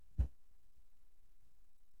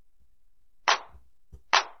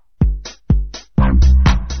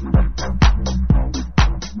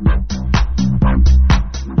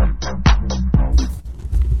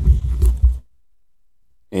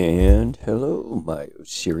Hello, my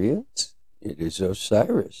Osirians. It is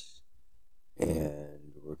Osiris,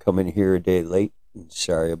 and we're coming here a day late. And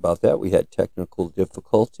sorry about that. We had technical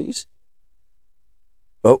difficulties,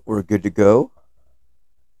 but we're good to go.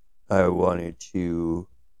 I wanted to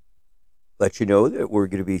let you know that we're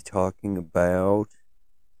going to be talking about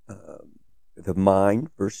the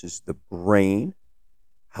mind versus the brain,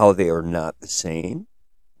 how they are not the same.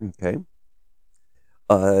 Okay.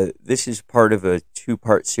 This is part of a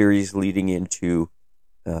two-part series leading into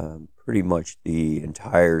pretty much the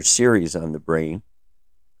entire series on the brain,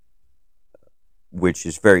 which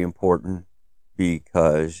is very important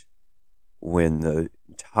because when the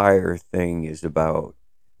entire thing is about,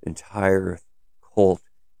 entire cult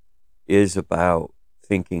is about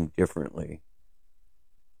thinking differently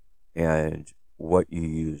and what you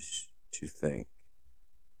use to think.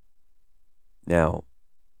 Now,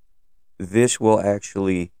 this will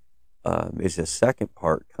actually is a second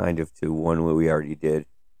part kind of to one we already did,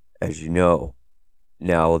 as you know.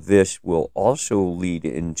 Now, this will also lead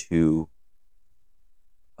into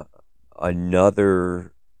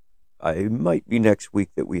another, it might be next week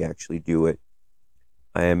that we actually do it,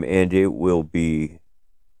 and it will be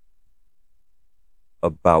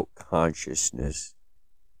about consciousness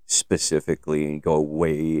specifically and go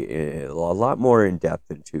way a lot more in depth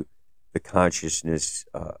into the consciousness,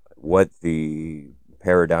 what the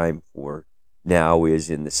paradigm for now is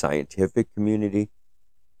in the scientific community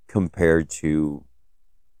compared to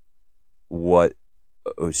what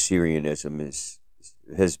Osirianism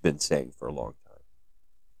has been saying for a long time.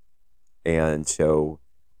 And so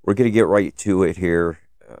we're going to get right to it here.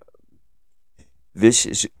 This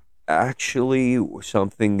is actually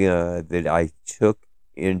something that I took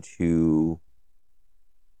into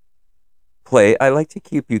play. I like to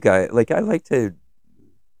keep you guys, I like to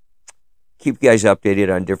keep you guys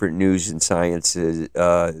updated on different news and sciences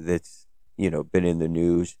that's, been in the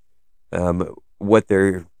news. What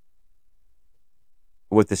the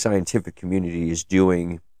scientific community is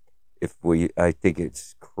doing, I think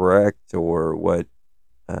it's correct, or what.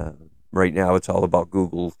 Right now, it's all about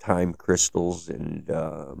Google time crystals, and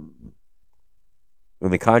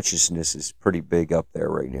the consciousness is pretty big up there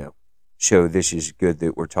right now. So this is good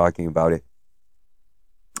that we're talking about it.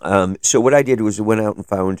 So what I did was I went out and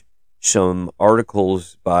found some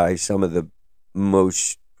articles by some of the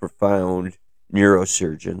most profound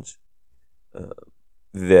neurosurgeons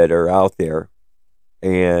that are out there,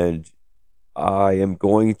 and I am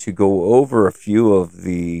going to go over a few of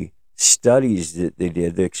the studies that they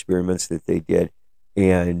did, the experiments that they did,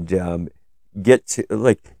 and get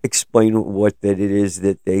to explain what that it is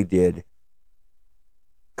that they did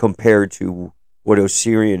compared to what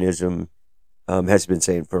Osirianism has been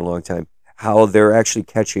saying for a long time, how they're actually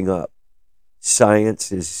catching up.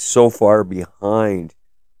 Science is so far behind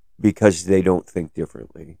because they don't think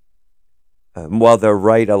differently. While they're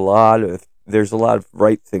right, there's a lot of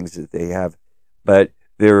right things that they have, but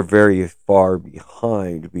they're very far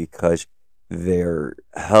behind because they're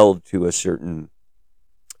held to a certain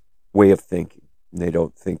way of thinking. They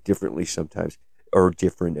don't think differently sometimes, or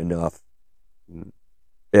different enough.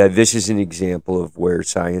 This is an example of where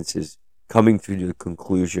science is coming through the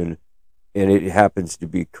conclusion, and it happens to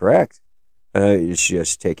be correct. It's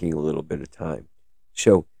just taking a little bit of time.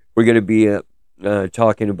 So we're going to be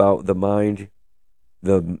talking about the mind,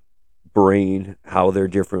 the brain, how they're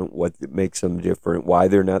different, what makes them different, why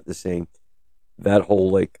they're not the same, that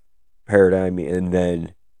whole paradigm, and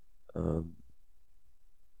then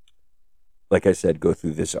like I said, go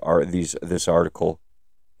through this article,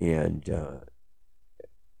 and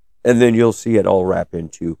then you'll see it all wrap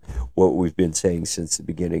into what we've been saying since the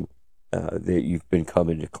beginning, that you've been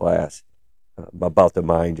coming to class about the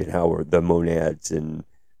mind and how the monads and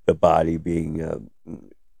the body being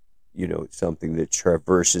something that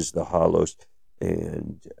traverses the hollows.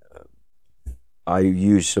 And I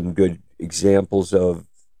use some good examples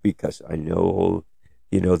because I know,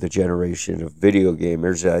 the generation of video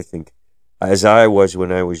gamers. I think as I was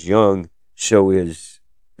when I was young, so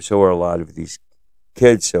are a lot of these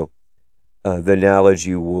kids. So the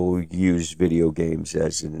analogy will use video games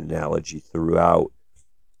as an analogy throughout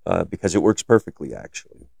because it works perfectly,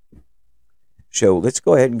 actually. So let's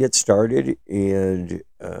go ahead and get started, and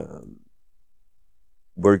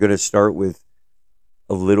we're going to start with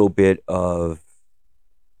a little bit of,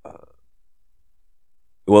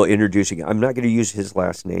 introducing. I'm not going to use his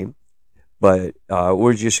last name, but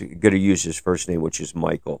we're just going to use his first name, which is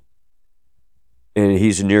Michael. And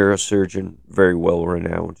he's a neurosurgeon, very well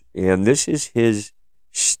renowned. And this is his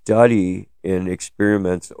study and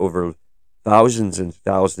experiments over thousands and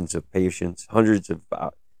thousands of patients, hundreds of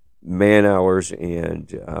man hours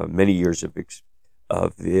and many years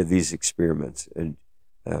of these experiments, and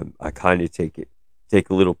I kind of take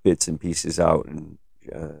little bits and pieces out, and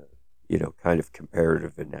kind of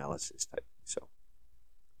comparative analysis type. So,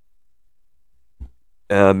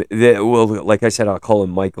 well, like I said, I'll call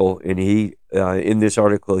him Michael, and he in this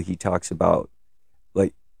article he talks about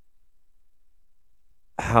like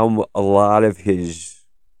how a lot of his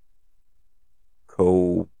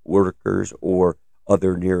co-workers or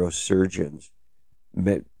other neurosurgeons,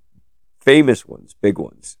 famous ones, big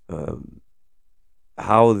ones,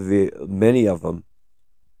 how many of them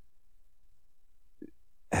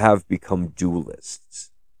have become dualists.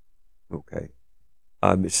 Okay,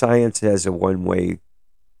 science has a one way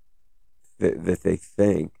that they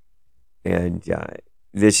think, and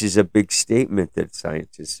this is a big statement that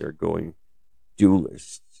scientists are going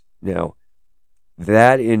dualists. Now,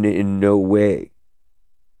 that in no way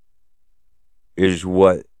is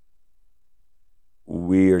what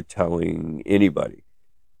we are telling anybody.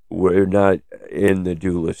 We're not in the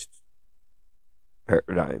dualist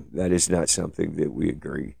paradigm. That is not something that we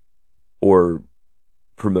agree or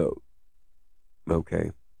promote.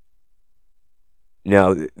 Okay.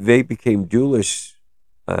 Now, they became dualists.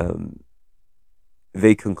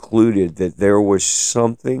 They concluded that there was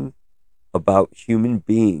something about human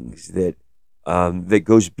beings that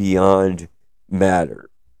goes beyond matter.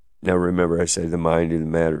 Now, remember, I said the mind and the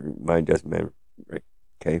matter. Mind doesn't matter, right?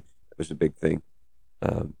 Okay, that was a big thing.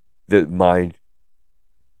 The mind,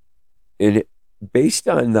 and based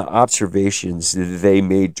on the observations that they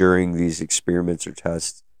made during these experiments or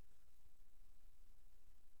tests,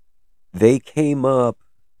 they came up.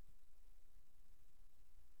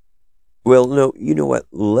 Well, no, you know what?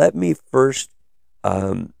 Let me first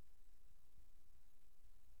tell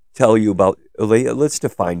you about. Let's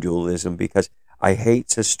define dualism, because I hate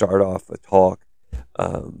to start off a talk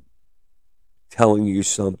telling you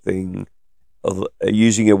something,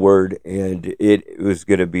 using a word, and it was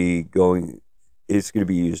going to be going. It's going to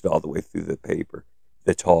be used all the way through the paper,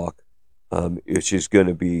 the talk. It's just going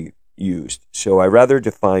to be used. So I rather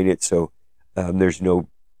define it so there's no,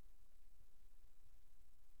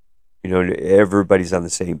 everybody's on the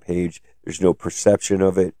same page. There's no perception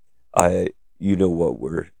of it. You know what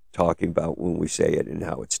we're talking about when we say it and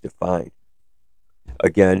how it's defined.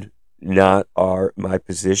 Again, not my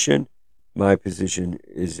position. My position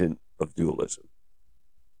isn't of dualism.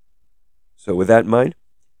 So with that in mind,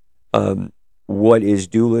 what is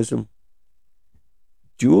dualism?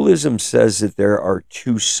 Dualism says that there are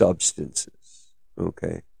two substances.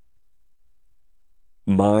 Okay.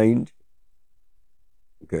 Mind.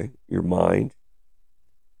 Okay, your mind,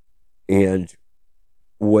 and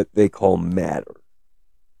what they call matter.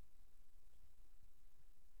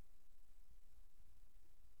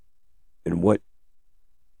 And what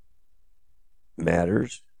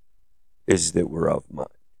matters is that we're of mind.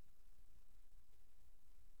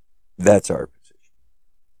 That's our position.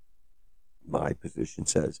 My position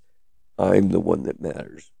says I'm the one that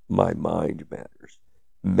matters. My mind matters.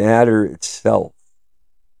 Matter itself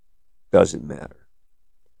doesn't matter.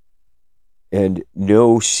 And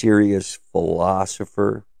no serious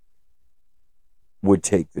philosopher would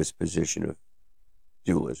take this position of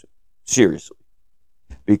dualism seriously,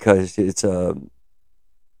 because it's I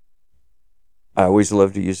always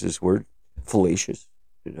love to use this word, fallacious,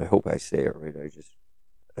 and I hope I say it right.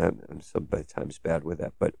 I'm sometimes bad with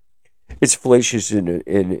that, but it's fallacious in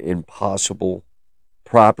impossible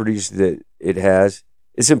properties that it has.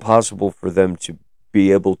 It's impossible for them to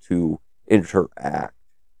be able to interact.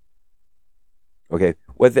 Okay,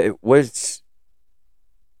 what's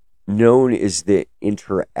known as the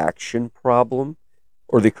interaction problem,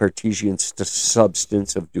 or the Cartesian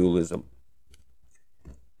substance of dualism.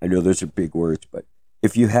 I know those are big words, but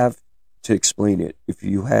if you have to explain it, if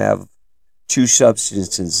you have two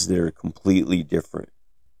substances that are completely different,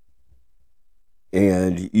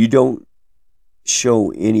 and you don't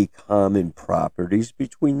show any common properties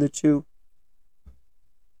between the two,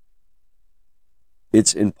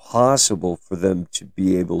 it's impossible for them to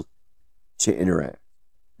be able to interact.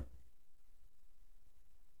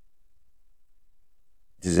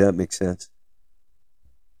 Does that make sense?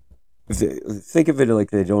 Think of it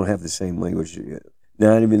like they don't have the same language.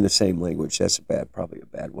 Not even the same language. That's probably a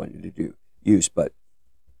bad one to use. But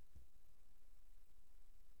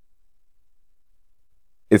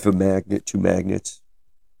if two magnets,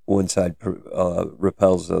 one side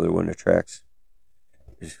repels, the other one attracts.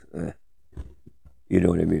 You know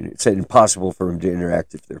what I mean? It's impossible for them to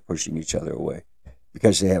interact if they're pushing each other away,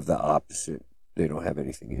 because they have the opposite. They don't have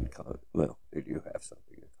anything in common. Well, they do have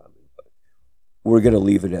something in common, but we're going to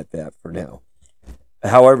leave it at that for now.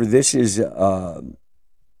 However, this is the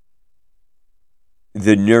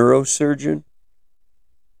neurosurgeon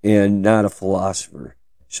and not a philosopher.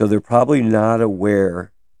 So they're probably not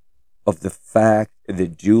aware of the fact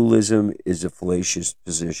that dualism is a fallacious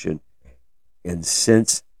position. And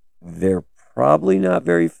since they're probably not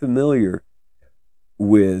very familiar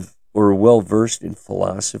with or well versed in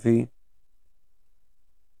philosophy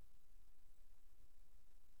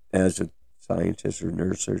as a scientist or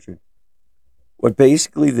neurosurgeon, what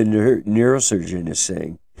basically the neurosurgeon is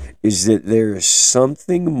saying is that there is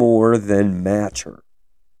something more than matter,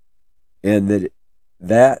 and that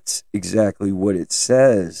that's exactly what it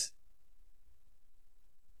says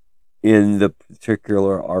in the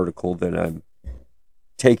particular article that I'm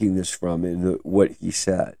taking this from, in what he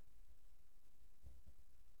said.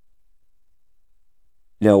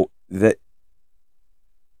 Now, that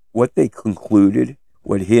what they concluded,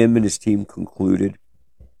 what him and his team concluded,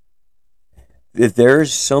 that there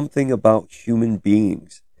is something about human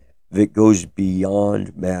beings that goes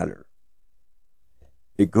beyond matter.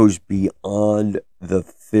 It goes beyond the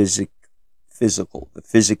physical, the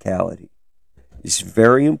physicality. It's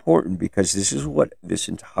very important because this is what this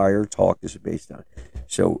entire talk is based on.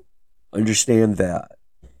 So understand that.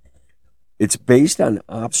 It's based on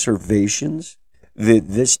observations that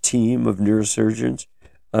this team of neurosurgeons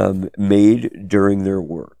made during their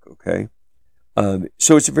work, okay?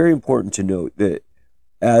 So it's very important to note that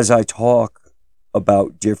as I talk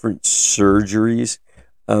about different surgeries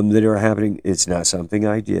that are happening, it's not something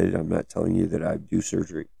I did. I'm not telling you that I do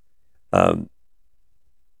surgery.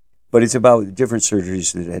 But it's about different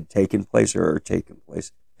surgeries that had taken place or are taking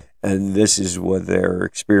place. And this is what their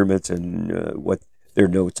experiments and what their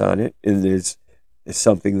notes on it. And it's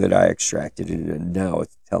something that I extracted and now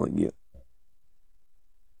it's telling you.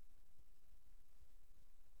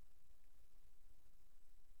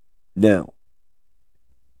 Now,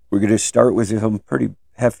 we're going to start with some pretty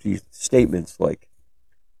hefty statements like,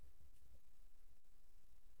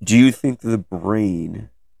 do you think the brain,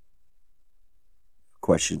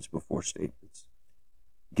 questions before statements,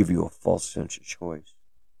 give you a false sense of choice?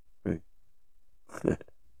 Right?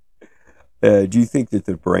 Do you think that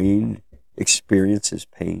the brain experiences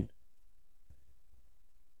pain?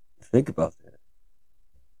 Think about that.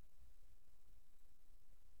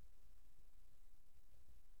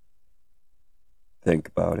 Think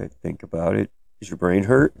about it. Think about it. Is your brain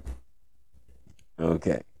hurt?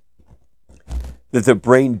 Okay. That the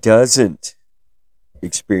brain doesn't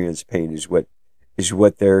experience pain is what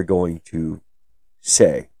they're going to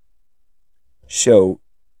say. So,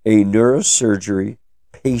 a neurosurgery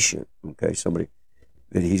patient, okay, somebody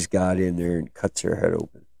that he's got in there and cuts their head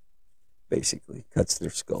open, basically cuts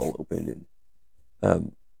their skull open,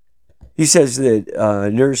 and he says that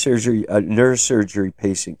a neurosurgery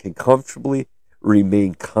patient can comfortably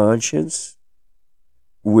remain conscious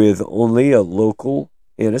with only a local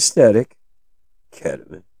anesthetic,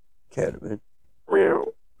 ketamine,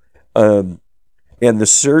 and the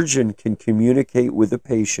surgeon can communicate with the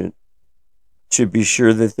patient to be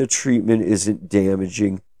sure that the treatment isn't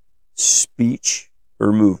damaging speech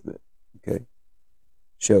or movement. Okay,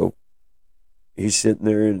 so he's sitting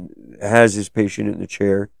there and has his patient in the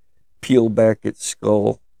chair, peel back its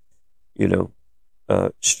skull,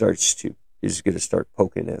 is going to start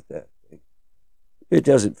poking at that thing. It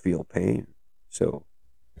doesn't feel pain, so,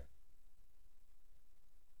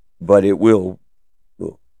 but it will.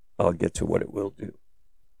 I'll get to what it will do.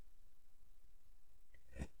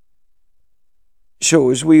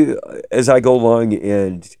 So as I go along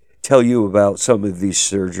and tell you about some of these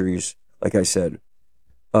surgeries, like I said,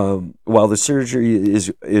 while the surgery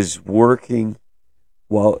is working,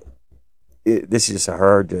 this is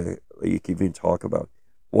hard to even talk about.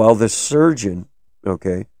 While the surgeon,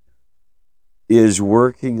 okay, is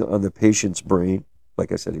working on the patient's brain,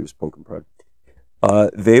 like I said, he was poking prod,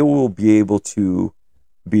 they will be able to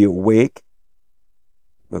be awake.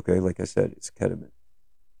 Okay, like I said, it's ketamine.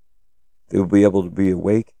 They will be able to be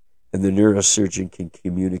awake, and the neurosurgeon can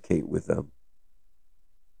communicate with them.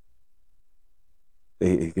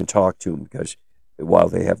 He can talk to them because while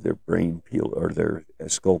they have their brain peeled or their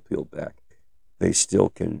skull peeled back, they still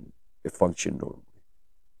can function normally.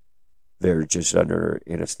 They're just under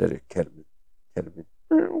anesthetic ketamine.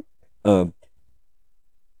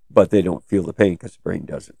 But they don't feel the pain because the brain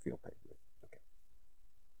doesn't feel pain. Okay.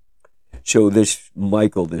 So this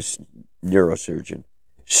Michael, this neurosurgeon,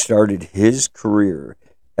 started his career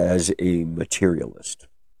as a materialist.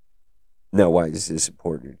 Now, why is this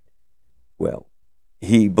important? Well,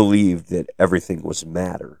 he believed that everything was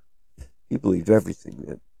matter. He believed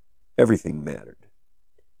everything mattered.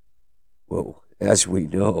 Well, as we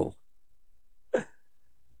know,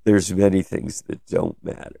 there's many things that don't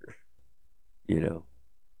matter. You know,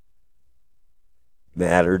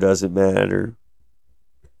 matter doesn't matter.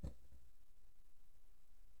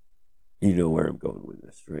 You know where I'm going with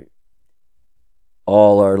this, right?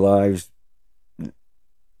 All our lives.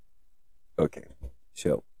 Okay,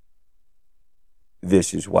 so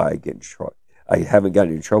this is why I get in trouble. I haven't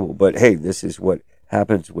gotten in trouble, but hey, this is what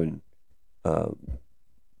happens when um,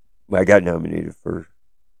 I got nominated for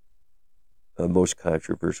a most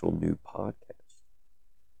controversial new podcast.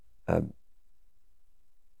 Um,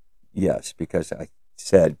 yes, because I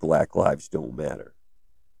said Black Lives Don't Matter.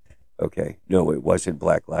 Okay, no, it wasn't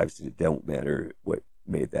Black Lives That Don't Matter what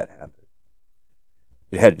made that happen.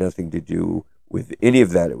 It had nothing to do with any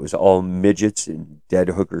of that. It was all midgets and dead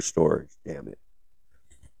hooker storage. Damn it,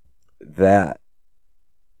 that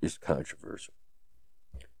is controversial.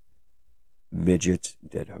 Midgets,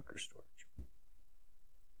 dead hooker storage.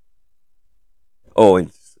 Oh,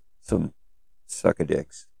 and some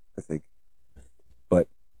suckadicks, I think. But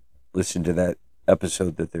listen to that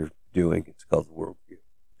episode that they're doing. It's called The Worldview.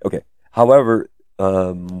 Okay. However,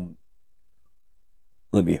 let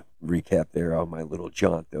me recap there on my little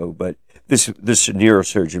jaunt, though. But this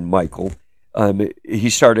neurosurgeon, Michael, he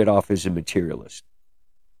started off as a materialist,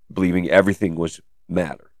 believing everything was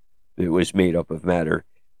matter. It was made up of matter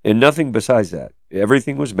and nothing besides that.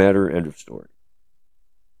 Everything was matter, end of story.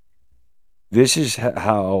 This is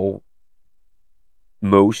how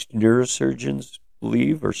most neurosurgeons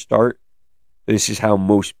believe or start. This is how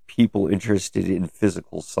most people interested in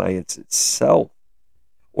physical science itself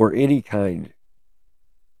or any kind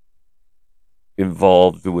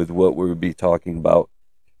involved with what we would be talking about.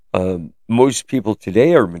 Most people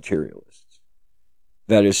today are materialists.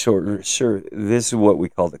 That is this is what we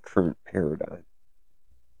call the current paradigm.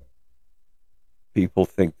 People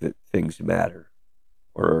think that things matter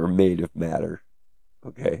or are made of matter,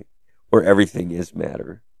 okay? Or everything is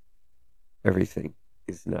matter. Everything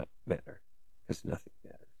is not matter because nothing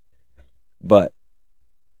matters. But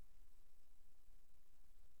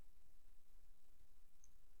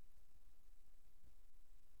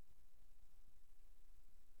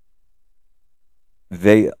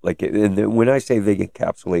they like it, and when I say they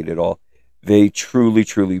encapsulate it all, they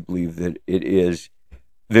truly believe that it is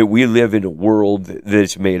that we live in a world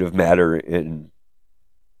that's made of matter and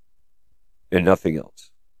nothing else.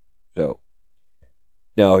 So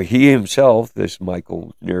now he himself, this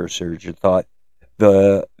Michael neurosurgeon, thought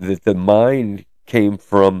that the mind came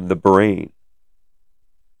from the brain,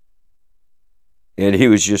 and he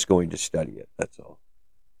was just going to study it. That's all.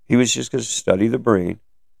 He was just going to study the brain,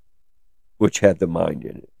 which had the mind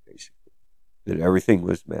in it, basically. That everything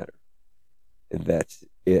was matter, and that's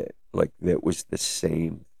it. Like that was the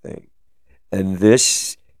same thing, and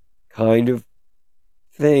this kind of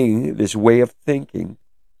thing, this way of thinking,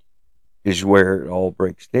 is where it all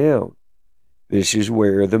breaks down. This is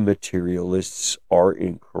where the materialists are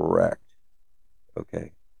incorrect.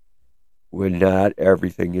 Okay? When not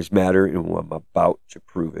everything is matter, and I'm about to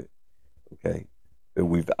prove it. Okay?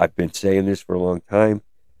 And I've been saying this for a long time,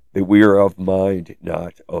 that we are of mind,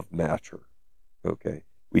 not of matter. Okay?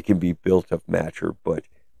 We can be built of matter, but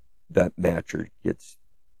that matter gets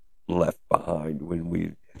left behind when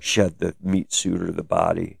we shed the meat suit or the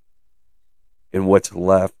body. And what's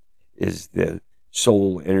left is the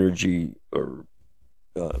soul energy, or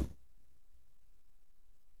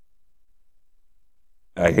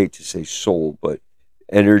I hate to say soul, but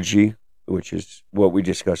energy, which is what we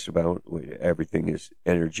discussed about. Everything is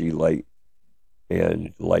energy, light,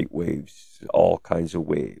 and light waves, all kinds of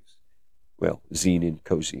waves. Well, Xene and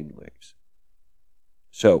cosine waves.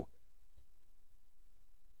 So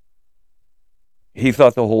he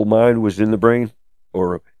thought the whole mind was in the brain,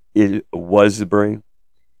 or it was the brain.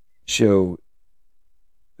 So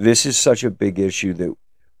this is such a big issue that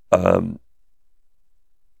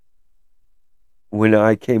when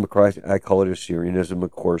I came across it, I call it Assyrianism,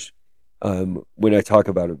 of course, when I talk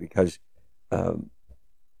about it, because um,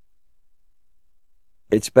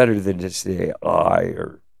 it's better than to say I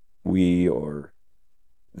or we or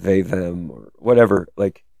they, them, or whatever.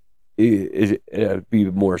 Like, it'd be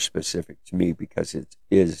more specific to me because it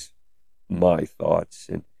is my thoughts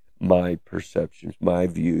and my perceptions, my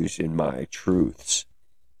views, and my truths.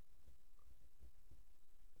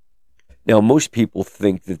 Now, most people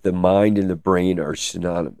think that the mind and the brain are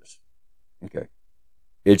synonymous. Okay.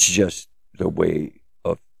 It's just the way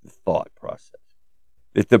of the thought process.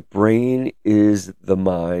 That the brain is the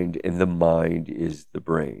mind and the mind is the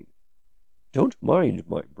brain. Don't mind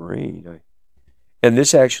my brain. And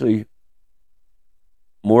this actually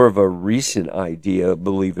more of a recent idea,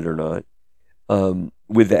 believe it or not.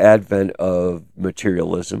 with the advent of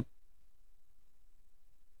materialism.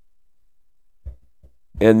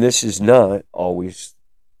 And this is not always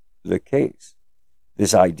the case.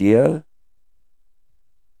 This idea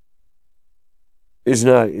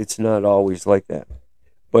it's not always like that.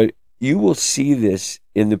 But you will see this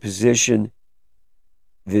in the position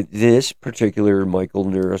that this particular Michael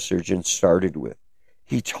neurosurgeon started with.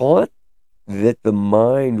 He taught that the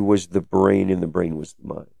mind was the brain and the brain was the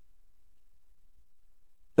mind.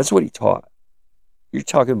 That's what he taught. You're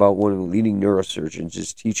talking about one of the leading neurosurgeons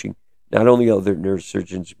is teaching not only other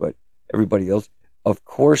neurosurgeons, but everybody else. Of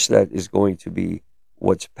course, that is going to be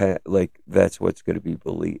that's what's going to be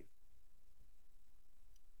believed.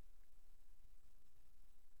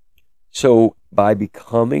 So by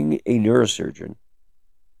becoming a neurosurgeon,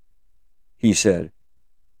 he said,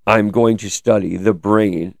 I'm going to study the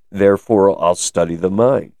brain, therefore I'll study the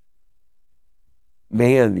mind.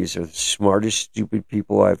 Man, these are the smartest, stupid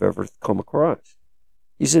people I've ever come across.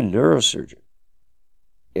 He's a neurosurgeon,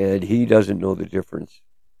 and he doesn't know the difference,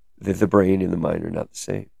 that the brain and the mind are not the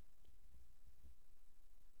same.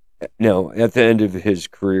 Now, at the end of his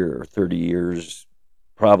career, 30 years,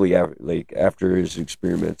 probably after his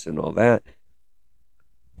experiments and all that,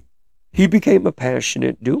 he became a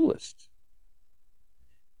passionate dualist,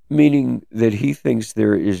 meaning that he thinks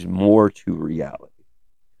there is more to reality,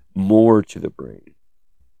 more to the brain,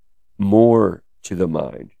 more to the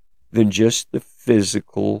mind than just the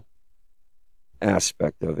physical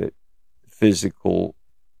aspect of it, physical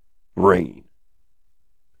brain.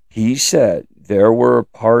 He said there were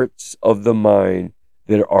parts of the mind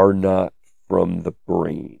that are not from the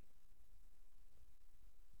brain.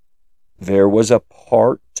 There was a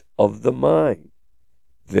part of the mind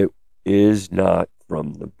that is not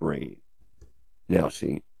from the brain. Now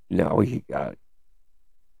see, now he got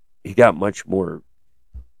much more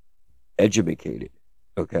educated,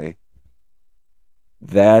 okay?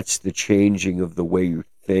 That's the changing of the way you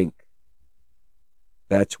think.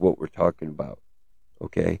 That's what we're talking about,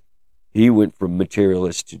 okay? He went from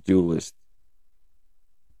materialist to dualist.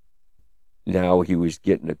 Now he was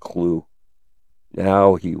getting a clue.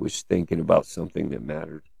 Now he was thinking about something that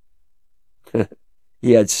mattered.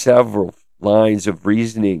 He had several lines of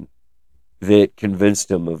reasoning that convinced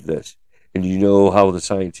him of this. And you know how the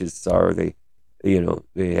scientists are. They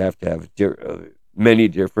have to have many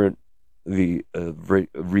different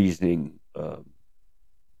reasoning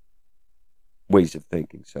ways of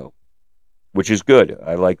thinking. So, which is good.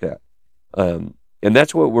 I like that. And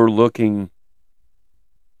that's what we're looking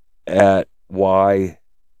at. Why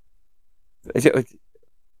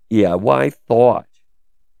thought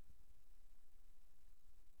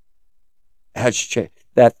has changed.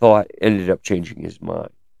 That thought ended up changing his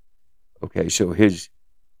mind. Okay, so his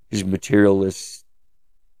materialist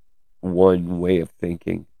one way of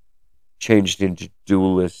thinking changed into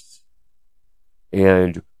dualists.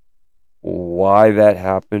 And why that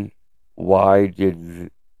happened? What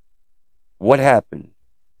happened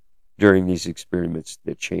during these experiments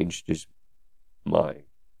that changed his mind?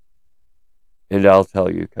 And I'll tell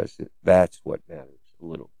you, because that's what matters a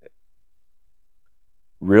little bit.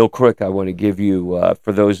 Real quick, I want to give you,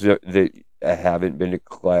 for those that haven't been to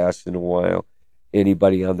class in a while,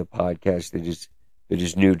 anybody on the podcast that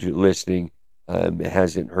is new to listening,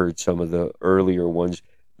 hasn't heard some of the earlier ones,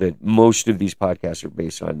 that most of these podcasts are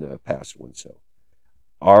based on the past ones. So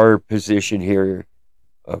our position here,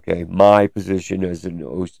 okay, my position as an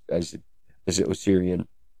Osirian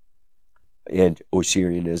and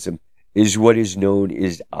Osirianism is what is known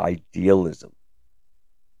as idealism.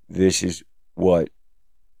 This is what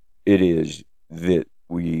it is that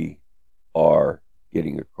we are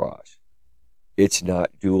getting across. It's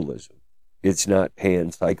not dualism. It's not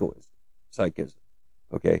panpsychism.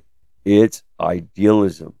 Okay? It's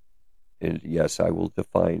idealism. And yes, I will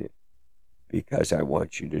define it because I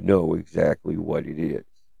want you to know exactly what it is.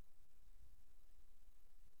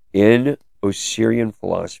 In Osirian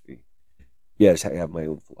philosophy, yes, I have my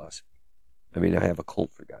own philosophy. I mean, I have a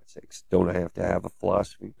cult, for God's sakes. Don't I have to have a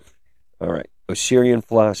philosophy? All right. Osirian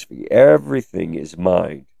philosophy. Everything is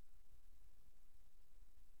mind.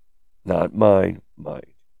 Not mine,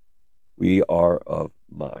 mind. We are of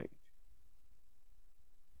mind.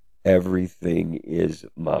 Everything is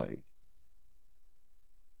mind.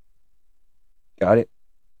 Got it?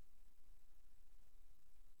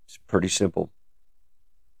 It's pretty simple.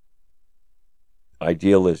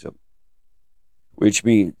 Idealism. Which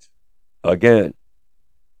means, again,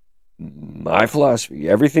 my philosophy,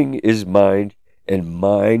 everything is mind, and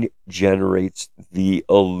mind generates the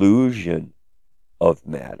illusion of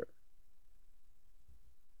matter.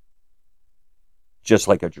 Just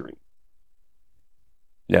like a dream.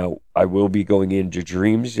 Now, I will be going into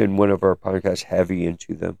dreams in one of our podcasts, heavy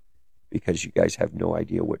into them, because you guys have no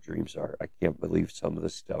idea what dreams are. I can't believe some of the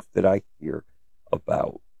stuff that I hear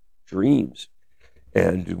about dreams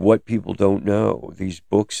and what people don't know. These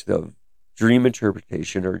books of dream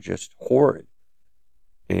interpretation are just horrid.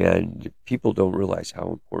 And people don't realize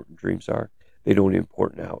how important dreams are. They don't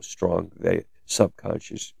important how strong the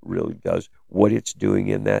subconscious really does, what it's doing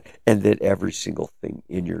in that, and that every single thing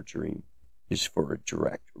in your dream is for a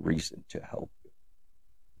direct reason to help you.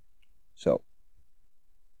 So,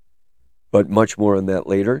 but much more on that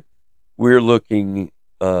later. We're looking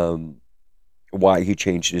why he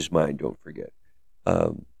changed his mind, don't forget.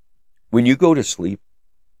 When you go to sleep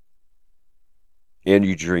and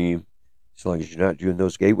you dream, as long as you're not doing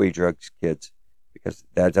those gateway drugs, kids, because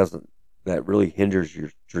that really hinders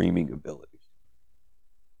your dreaming abilities.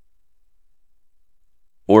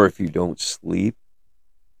 Or if you don't sleep,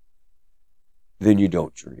 then you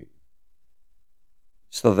don't dream.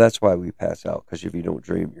 So that's why we pass out, because if you don't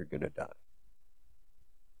dream, you're going to die.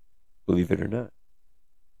 Believe it or not,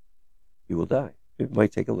 you will die. It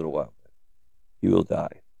might take a little while, but you will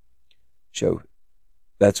die. So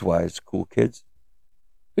that's why it's cool, kids.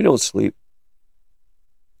 We don't sleep.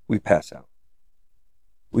 We pass out.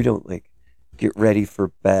 We don't get ready for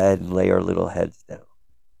bed and lay our little heads down,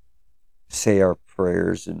 say our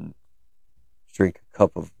prayers and drink a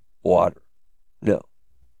cup of water. No.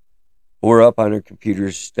 We're up on our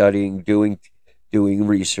computers studying, doing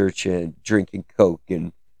research and drinking Coke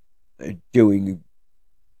and doing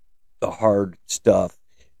the hard stuff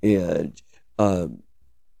and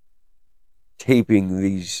taping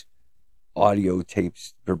these audio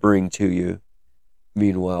tapes to bring to you.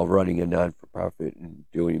 Meanwhile, running a non-for-profit and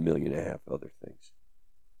doing 1.5 million other things.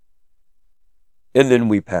 And then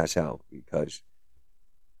we pass out because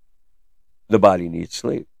the body needs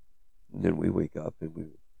sleep. And then we wake up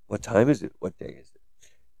and what time is it? What day is it?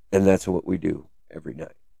 And that's what we do every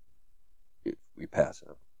night. We pass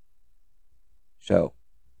out. So,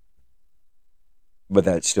 but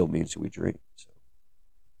that still means we dream.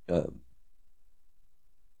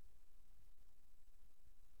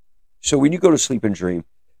 So when you go to sleep and dream,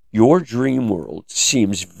 your dream world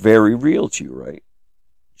seems very real to you, right?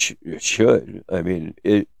 It should. I mean,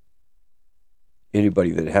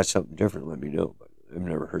 anybody that has something different, let me know. But I've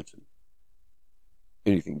never heard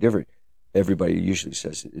anything different. Everybody usually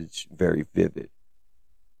says it's very vivid.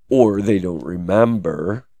 Or they don't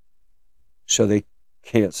remember, so they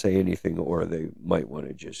can't say anything, or they might want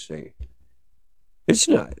to just say, it's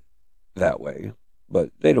not that way, but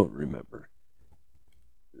they don't remember.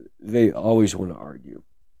 They always want to argue.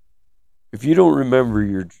 If you don't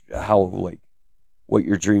remember what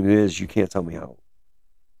your dream is, you can't tell me how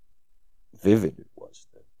vivid it was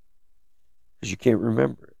then, because you can't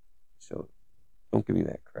remember it. So don't give me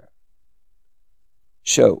that crap.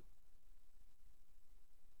 So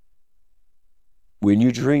when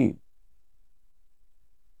you dream,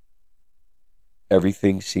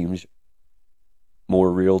 everything seems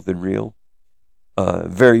more real than real.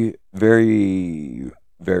 Very, very,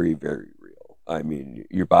 very, very real. I mean,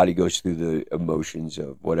 your body goes through the emotions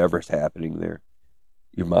of whatever's happening there.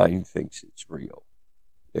 Your mind thinks it's real.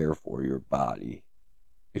 Therefore, your body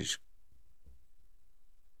is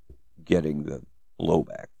getting the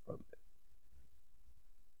blowback from it.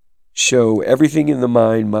 So everything in the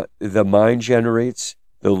mind generates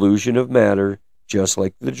the illusion of matter, just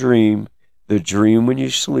like the dream. The dream when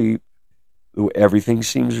you sleep, everything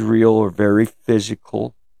seems real or very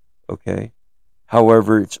physical, okay?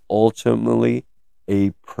 However, it's ultimately a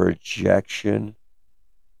projection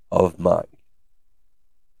of mind.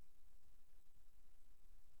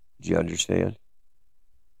 Do you understand?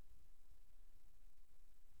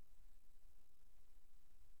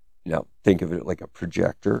 Now, think of it like a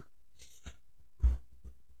projector,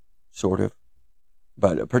 sort of,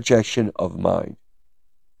 but a projection of mind.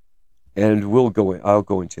 And I'll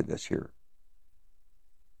go into this here.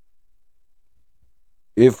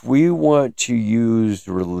 If we want to use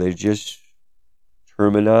religious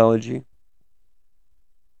terminology,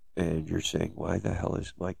 and you're saying, why the hell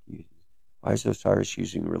is Mike using? Why is Osiris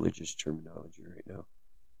using religious terminology right now?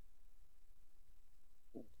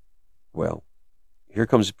 Well, here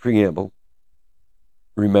comes the preamble.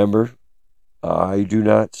 Remember, I do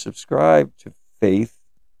not subscribe to faith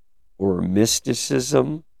or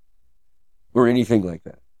mysticism or anything like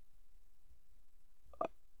that.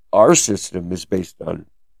 Our system is based on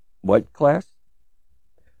what class?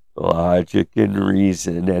 Logic and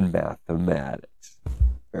reason and mathematics.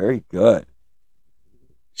 Very good.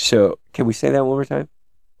 So, can we say that one more time?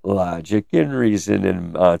 Logic and reason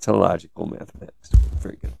and ontological mathematics.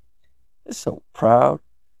 Very good. I'm so proud.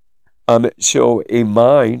 So a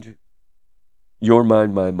mind, your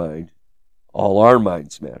mind, my mind, all our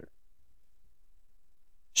minds matter.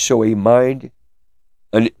 So a mind,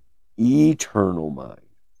 an eternal mind,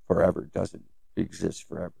 forever, doesn't exist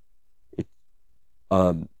forever. It,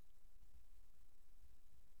 um,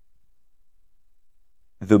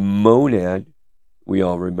 the monad, we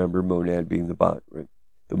all remember monad being the body, right?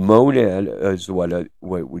 The monad is what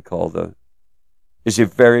we call is a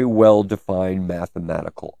very well defined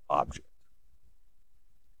mathematical object.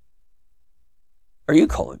 Are you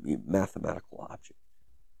calling me mathematical object?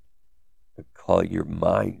 I call your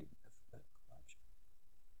mind a mathematical object.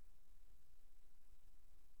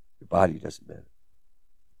 Your body doesn't matter.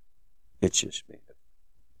 It's just made of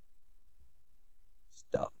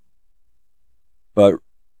stuff. But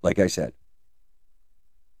like I said,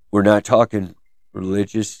 we're not talking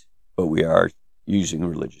religious, but we are using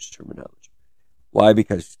religious terminology. Why?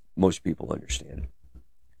 Because most people understand it.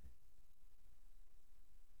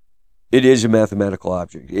 It is a mathematical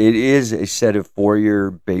object. It is a set of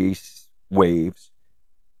Fourier base waves,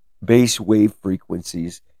 base wave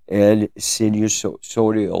frequencies, and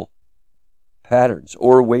sinusoidal patterns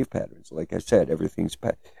or wave patterns. Like I said, everything's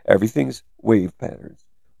wave patterns.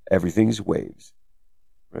 Everything's waves,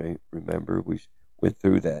 right? Remember, we went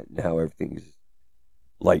through that. Now everything's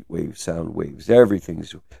light waves, sound waves.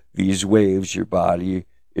 Everything's these waves. Your body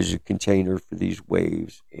is a container for these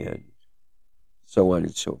waves, and so on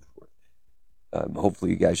and so forth.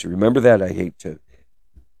 Hopefully, you guys remember that. I hate to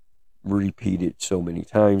repeat it so many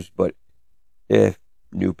times, but if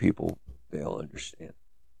new people, they'll understand.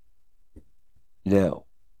 Now,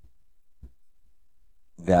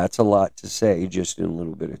 that's a lot to say just in a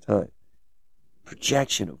little bit of time.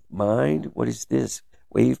 Projection of mind. What is this?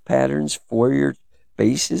 Wave patterns, Fourier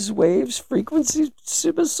basis waves, frequencies,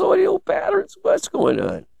 sinusoidal patterns. What's going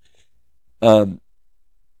on?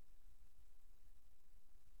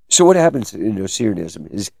 So what happens in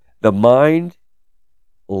Osirism is the mind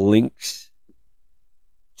links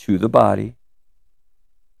to the body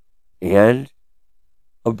and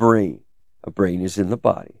a brain. A brain is in the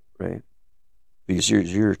body, right? Because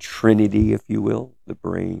your trinity, if you will, the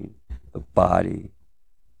brain, the body,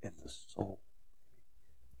 and the soul.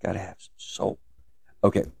 Got to have some soul.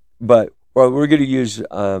 Okay, but we're going to use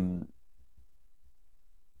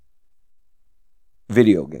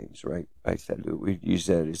video games, right? I said we use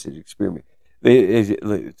that as an experiment.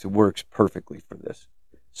 It works perfectly for this.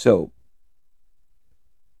 So,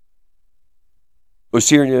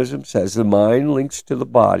 Osirianism says the mind links to the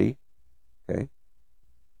body, okay,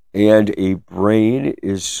 and a brain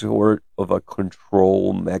is sort of a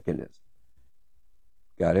control mechanism.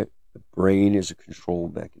 Got it? The brain is a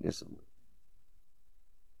control mechanism.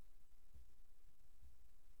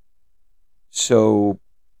 So,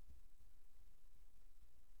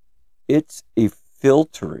 it's a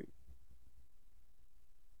filtering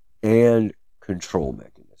and control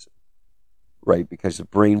mechanism, right? Because the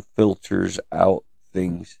brain filters out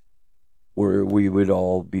things where we would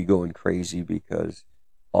all be going crazy because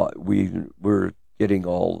we're getting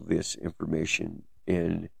all this information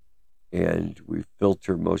in and we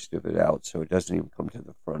filter most of it out so it doesn't even come to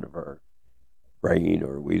the front of our brain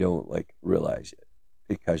or we don't like realize it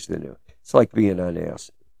because then it's like being on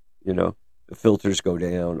acid, the filters go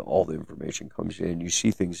down, all the information comes in, you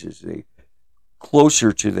see things as they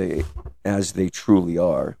closer to as they truly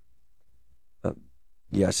are.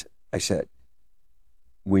 Yes, I said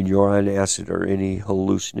when you're on acid or any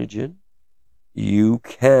hallucinogen, you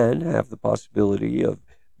can have the possibility of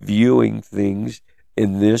viewing things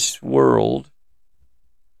in this world,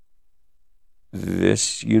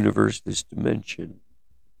 this universe, this dimension,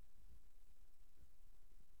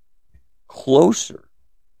 closer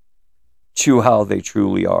to how they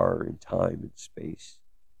truly are in time and space.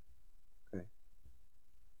 Okay?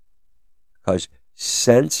 Because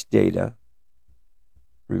sense data,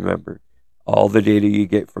 remember, all the data you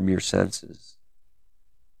get from your senses,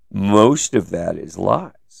 most of that is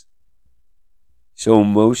lies. So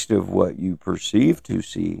most of what you perceive to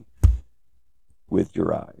see with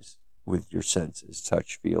your eyes, with your senses,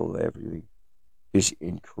 touch, feel, everything, is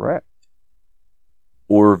incorrect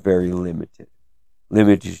or very limited.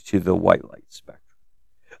 Limited to the white light spectrum.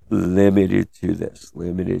 Limited to this.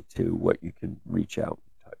 Limited to what you can reach out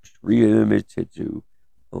and touch. Limited to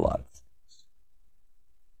a lot of things.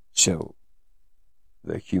 So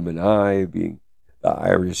the human eye being the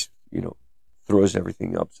iris, throws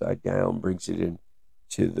everything upside down, brings it in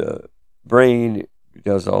to the brain,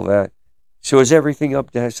 does all that. So is everything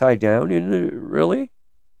upside down really?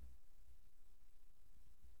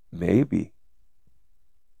 Maybe.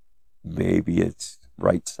 Maybe it's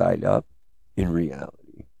right side up in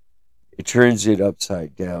reality. It turns it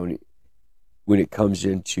upside down when it comes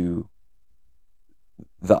into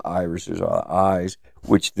the irises or the eyes,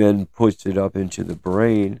 which then puts it up into the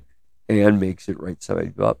brain and makes it right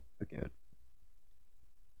side up again.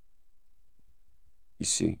 You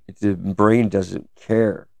see, the brain doesn't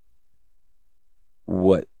care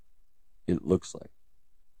what it looks like.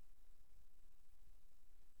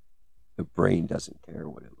 The brain doesn't care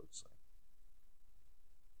what it looks like.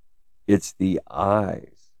 It's the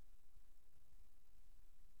eyes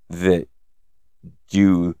that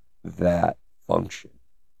do that function.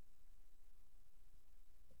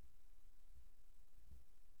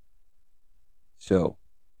 So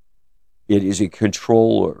it is a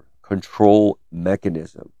control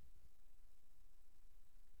mechanism.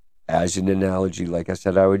 As an analogy, like I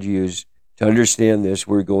said, I would use, to understand this,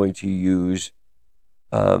 we're going to use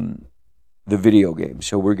the video game.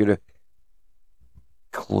 So we're going to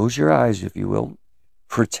close your eyes, if you will.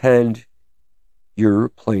 Pretend you're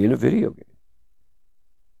playing a video game.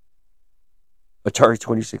 Atari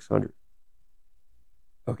 2600.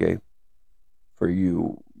 Okay. For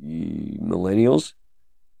you millennials,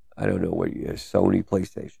 I don't know what you use. Sony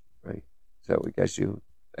PlayStation, right? Is that what you guys do?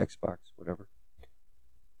 Xbox, whatever.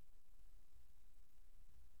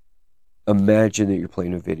 Imagine that you're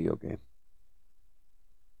playing a video game.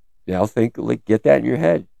 Now think, like, get that in your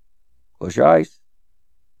head. Close your eyes.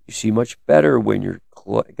 You see much better when you're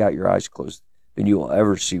got your eyes closed than you will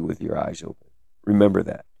ever see with your eyes open. Remember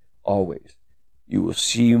that, always. You will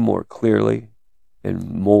see more clearly and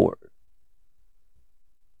more.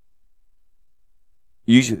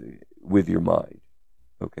 Usually with your mind,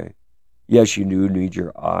 okay? Yes, you do need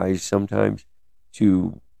your eyes sometimes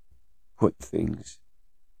to put things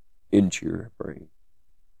into your brain.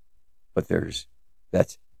 But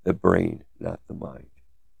that's the brain, not the mind.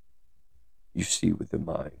 You see with the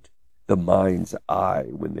mind. The mind's eye,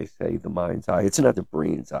 when they say the mind's eye, it's not the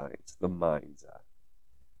brain's eye, it's the mind's eye.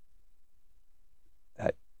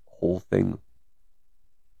 That whole thing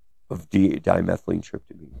of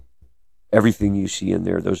dimethyltryptamine. Everything you see in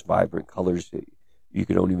there, those vibrant colors that you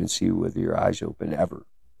don't even see with your eyes open ever.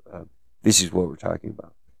 This is what we're talking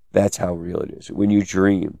about. That's how real it is. When you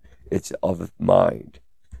dream, it's of mind.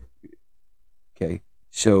 Okay?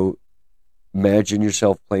 So imagine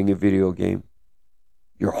yourself playing a video game.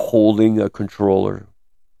 You're holding a controller.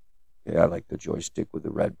 Yeah, I like the joystick with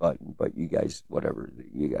the red button, but you guys, whatever,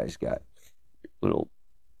 you guys got little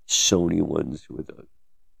Sony ones with a,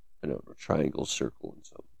 I don't know, triangle, circle, and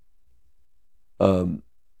something.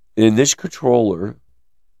 In this controller,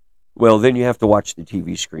 well, then you have to watch the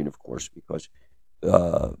TV screen, of course, because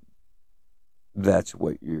that's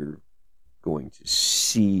what you're going to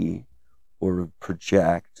see or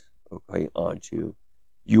project, okay, onto.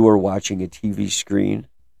 You are watching a TV screen.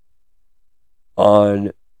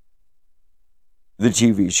 On the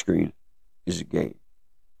TV screen is a game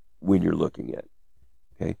when you're looking at it,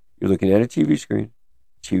 okay? You're looking at a TV screen.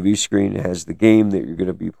 TV screen has the game that you're going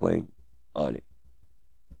to be playing on it.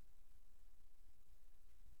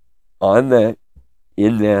 On that,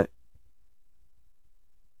 in that,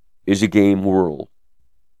 is a game world.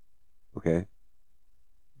 Okay?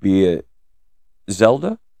 Be it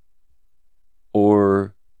Zelda,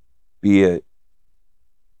 or be it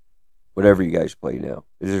whatever you guys play now.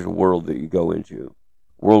 There's a world that you go into.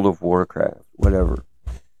 World of Warcraft, whatever.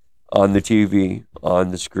 On the TV, on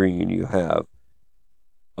the screen,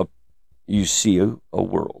 you see a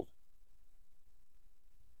world.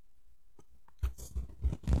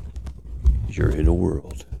 You're in a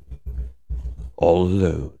world, all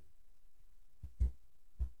alone.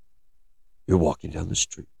 You're walking down the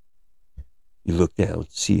street. You look down,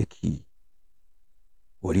 see a key.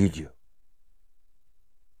 What do?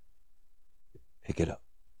 Pick it up.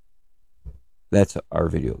 That's our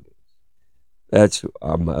video games. That's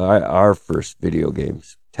our first video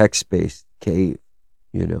games. Text-based cave,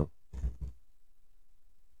 you know.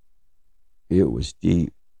 It was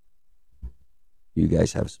deep. You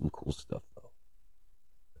guys have some cool stuff, though.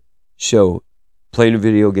 So, playing a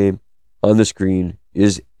video game on the screen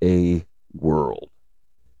is a world.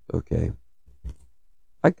 Okay?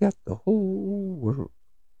 I got the whole world.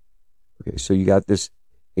 Okay, so you got this,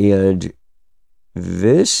 and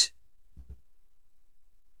this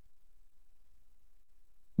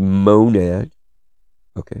monad,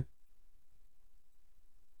 okay,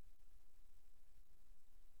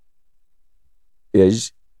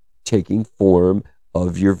 is taking form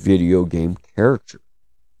of your video game character.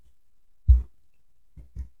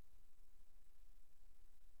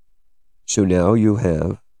 So now you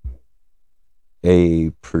have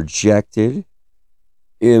a projected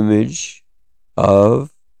image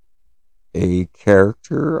of a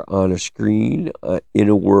character on a screen in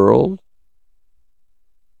a world.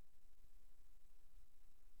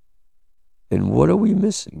 And what are we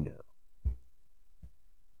missing now?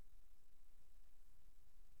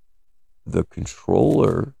 The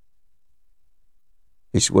controller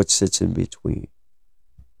is what sits in between.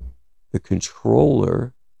 The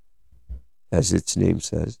controller, as its name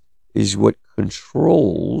says, is what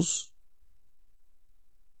controls,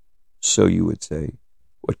 so you would say,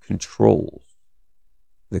 what controls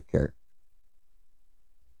the character.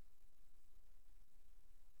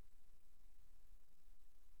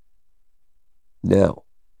 Now,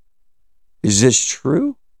 is this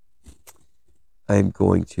true? I'm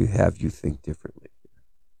going to have you think differently.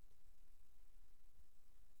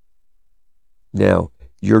 Now,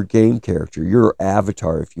 your game character, your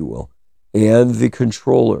avatar, if you will, and the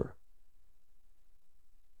controller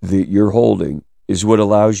that you're holding is what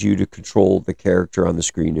allows you to control the character on the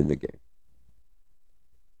screen in the game.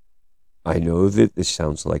 I know that this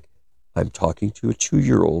sounds like I'm talking to a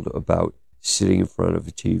 2-year-old about sitting in front of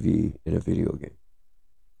a TV in a video game.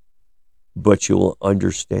 But you'll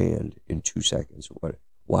understand in 2 seconds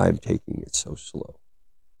why I'm taking it so slow.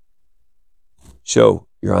 So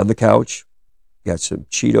you're on the couch, you got some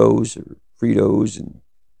Cheetos or Fritos and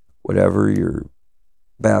whatever, your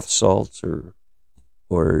bath salts or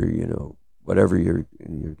whatever you're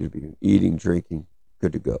going to be eating, drinking,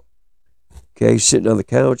 good to go. Okay, sitting on the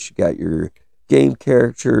couch, you got your game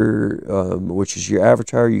character, which is your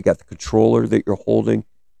avatar. You got the controller that you're holding,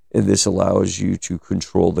 and this allows you to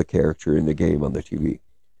control the character in the game on the TV.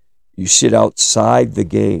 You sit outside the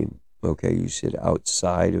game. Okay, you sit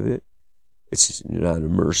outside of it. It's not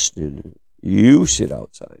immersed in it. You sit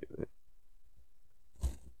outside of it,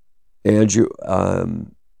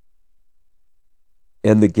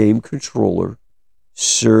 and the game controller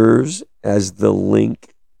serves as the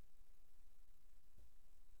link.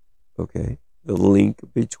 Okay, the link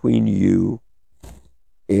between you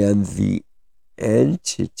and the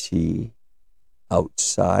entity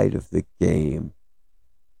outside of the game.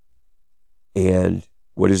 And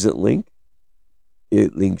what does it link?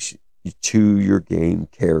 It links to your game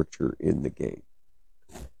character in the game.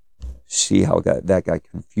 See how that got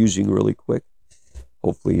confusing really quick?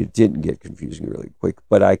 Hopefully it didn't get confusing really quick,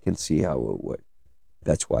 but I can see how it would.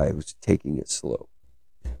 That's why I was taking it slow.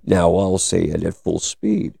 Now I'll say it at full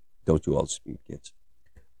speed. Don't do all speed, kids.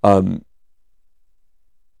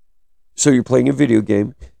 So you're playing a video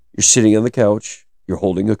game. You're sitting on the couch. You're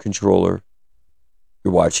holding a controller.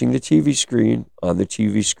 You're watching the TV screen. On the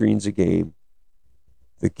TV screen's a game.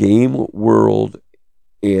 The game world,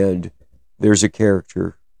 and there's a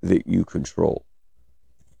character that you control.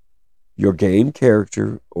 Your game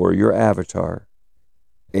character or your avatar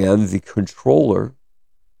and the controller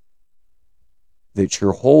that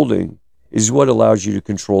you're holding is what allows you to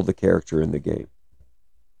control the character in the game.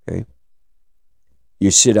 Okay?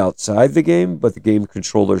 You sit outside the game, but the game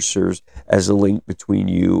controller serves as a link between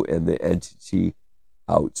you and the entity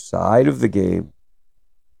outside of the game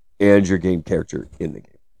and your game character in the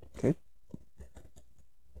game. Okay?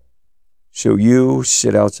 So you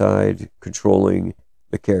sit outside controlling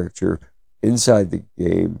the character inside the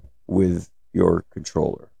game with your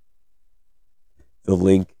controller. The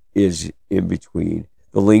link is in between.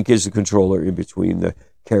 The link is the controller in between the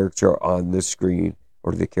character on the screen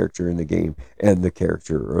or the character in the game and the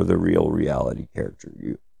character or the real reality character,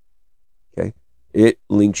 you. Okay? It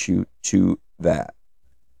links you to that.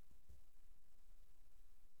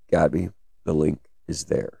 Got me? The link is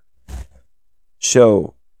there.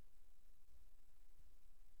 So,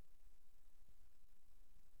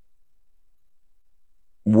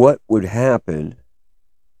 what would happen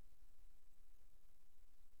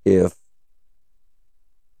if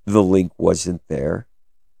the link wasn't there?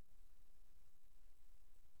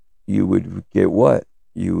 You would get what?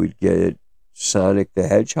 You would get Sonic the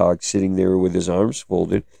Hedgehog sitting there with his arms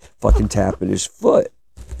folded, fucking tapping his foot,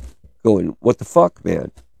 going, "What the fuck,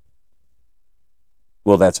 man?"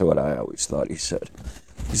 Well, that's what I always thought he said.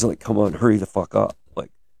 He's like, "Come on, hurry the fuck up.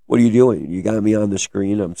 Like, what are you doing? You got me on the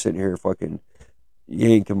screen. I'm sitting here fucking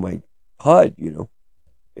yanking my HUD, you know."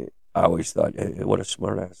 I always thought, hey, what a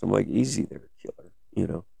smart ass. I'm like, easy there,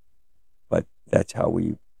 killer, But that's how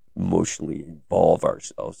we emotionally involve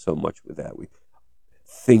ourselves so much with that. We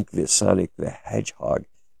think that Sonic the Hedgehog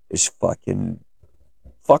is fucking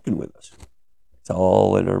with us. It's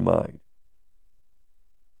all in our mind.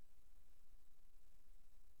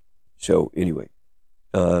 So anyway,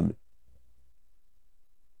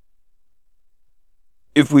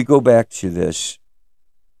 if we go back to this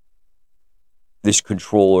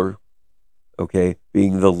controller, okay,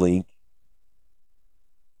 being the link,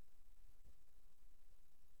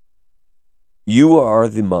 You are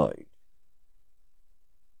the mind.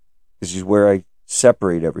 This is where I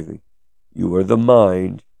separate everything. You are the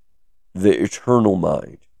mind, the eternal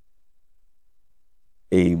mind.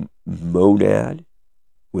 A monad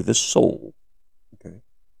with a soul. Okay.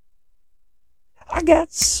 I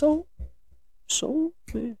got soul. Soul,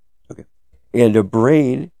 man. Okay. And a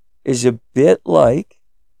brain is a bit like,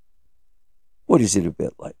 what is it a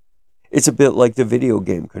bit like? It's a bit like the video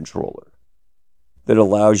game controller that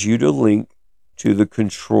allows you to link to the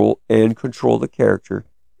control the character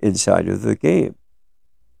inside of the game.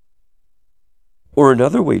 Or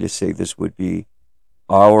another way to say this would be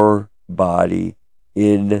our body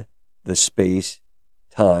in the space,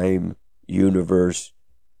 time, universe.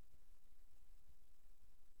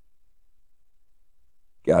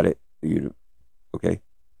 Got it? Okay.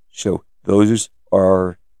 So those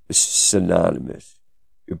are synonymous.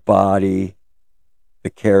 Your body, the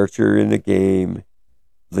character in the game,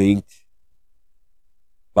 linked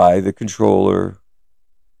by the controller.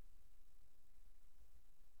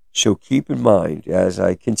 So keep in mind as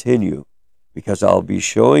I continue, because I'll be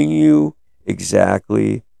showing you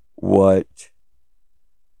exactly what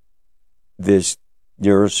this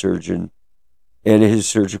neurosurgeon and his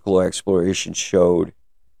surgical exploration showed,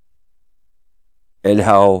 and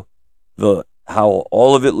how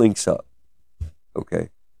all of it links up. Okay.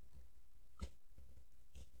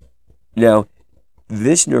 Now,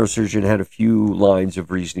 this neurosurgeon had a few lines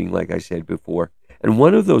of reasoning, like I said before, and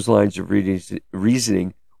one of those lines of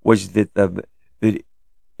reasoning was that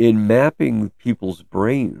in mapping people's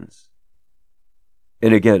brains,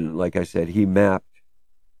 and again, like I said, he mapped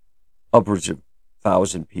upwards of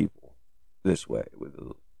 1,000 people this way with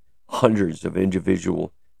hundreds of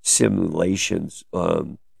individual simulations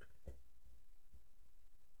of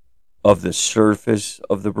the surface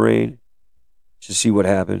of the brain to see what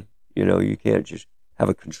happened. You know, you can't just have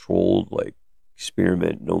a controlled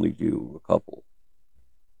experiment and only do a couple.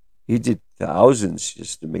 He did thousands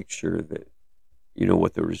just to make sure that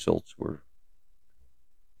what the results were.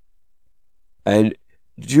 And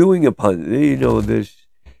doing upon this,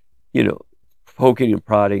 poking and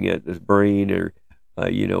prodding at the brain, or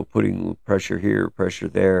putting pressure here, pressure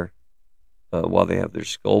there, while they have their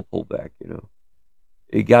skull pulled back.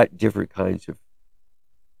 It got different kinds of,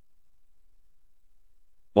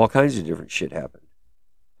 all kinds of different shit happened,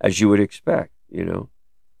 as you would expect.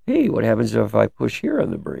 Hey, what happens if I push here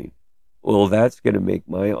on the brain? Well, that's going to make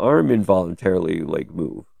my arm involuntarily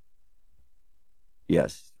move.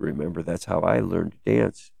 Yes, remember, that's how I learned to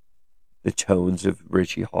dance. The tones of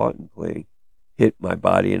Richie Hawtin playing hit my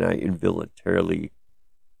body, and I involuntarily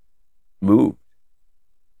moved.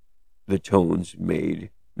 The tones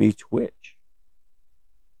made me twitch.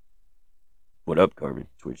 What up, Carmen?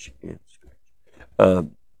 Twitch and stretch.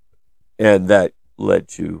 And that led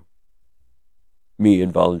to me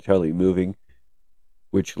involuntarily moving,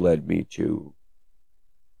 which led me to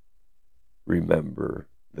remember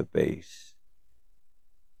the bass.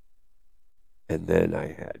 And then I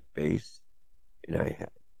had bass, and I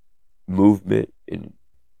had movement, and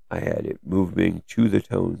I had it moving to the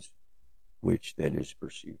tones, which then is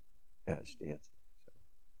perceived as dancing.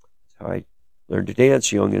 That's how I learned to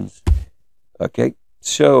dance, youngins. Okay,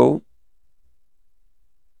 so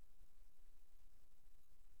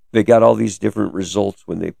they got all these different results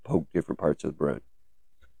when they poked different parts of the brain.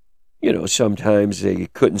 Sometimes they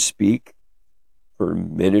couldn't speak for a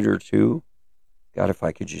minute or two. God, if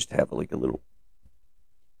I could just have a little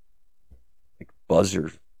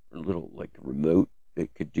buzzer, a little remote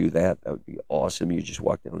that could do that, that would be awesome. You just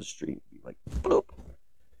walk down the street and be like, bloop.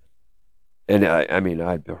 And I mean,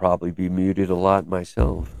 I'd probably be muted a lot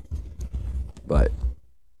myself, but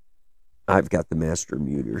I've got the master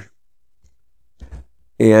muter.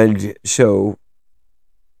 And so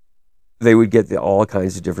they would get all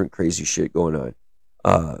kinds of different crazy shit going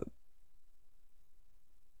on.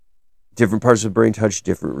 Different parts of the brain touch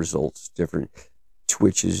different results, different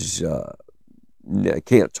twitches.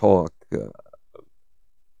 Can't talk.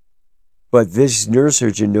 But this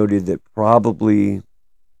neurosurgeon noted that probably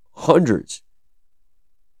hundreds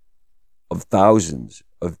of thousands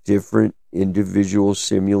of different individual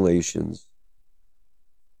simulations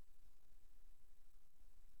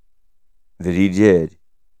that he did,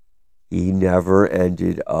 he never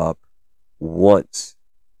ended up once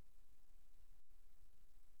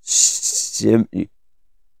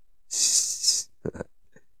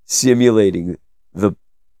simulating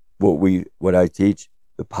what I teach,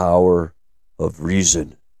 the power of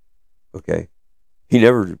reason. Okay? He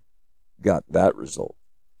never got that result.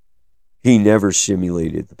 He never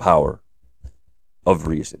simulated the power of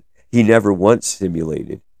reason. He never once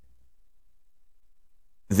simulated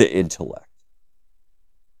the intellect.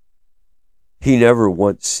 He never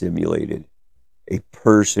once simulated a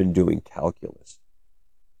person doing calculus.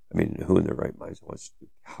 I mean, who in their right minds wants to do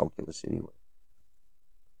calculus anyway?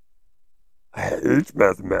 It's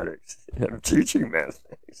mathematics. I'm teaching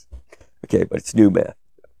mathematics. Okay, but it's new math.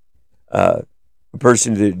 A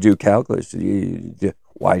person to do calculus,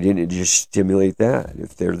 why didn't it just stimulate that?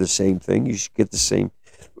 If they're the same thing, you should get the same.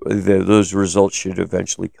 Those results should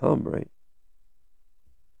eventually come, right?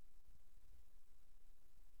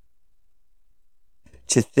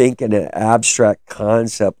 To think in an abstract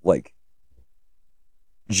concept like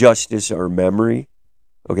justice or memory,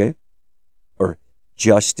 okay? Or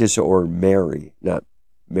justice or Mary, not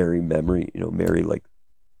Mary memory, Mary like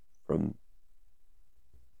from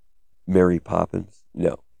Mary Poppins.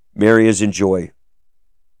 No. Mary is in joy.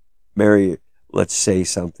 Mary, let's say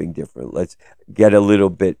something different. Let's get a little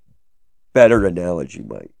bit better analogy,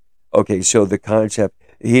 Mike. Okay, so the concept,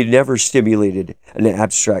 he never stimulated an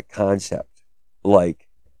abstract concept like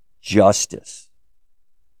justice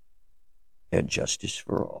and justice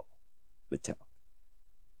for all, Mattel.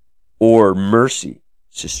 Or mercy,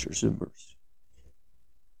 Sisters of Mercy.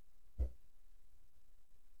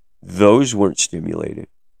 Those weren't stimulated.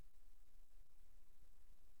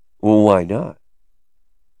 Well, why not?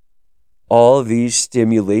 All of these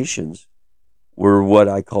stimulations were what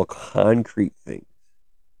I call concrete things.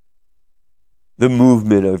 The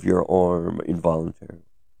movement of your arm involuntarily.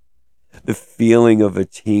 The feeling of a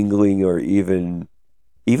tingling or even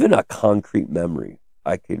a concrete memory.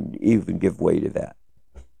 I can even give way to that.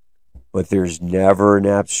 But there's never an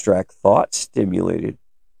abstract thought stimulated.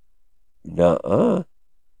 Nuh-uh.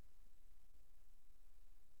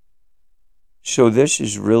 So this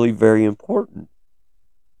is really very important.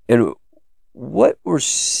 And what we're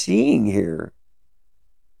seeing here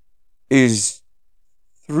is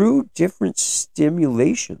through different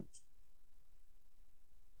stimulations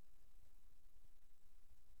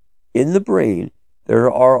in the brain,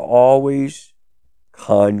 there are always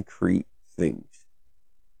concrete things.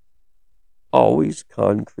 Always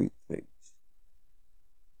concrete things.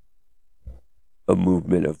 A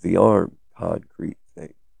movement of the arm, concrete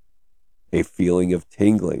thing. A feeling of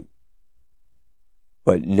tingling.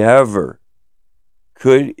 But never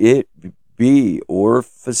could it be or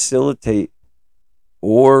facilitate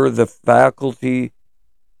or the faculty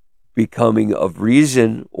becoming of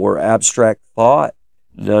reason or abstract thought.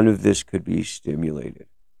 None of this could be stimulated.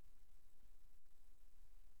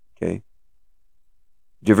 Okay?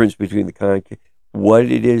 Difference between what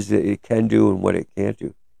it is that it can do and what it can't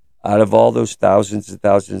do. Out of all those thousands and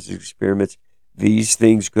thousands of experiments, these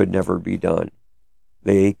things could never be done.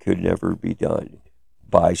 They could never be done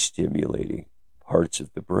by stimulating parts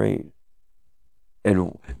of the brain.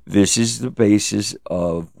 And this is the basis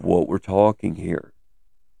of what we're talking here.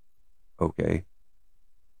 Okay?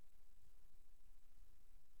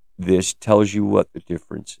 This tells you what the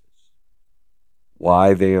difference is.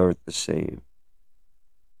 Why they aren't the same.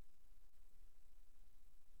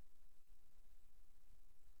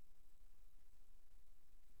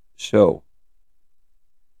 So,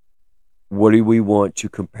 what do we want to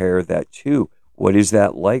compare that to? What is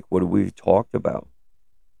that like? What have we talked about?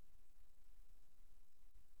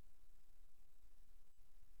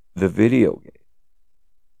 The video game.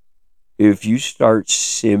 If you start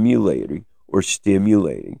simulating or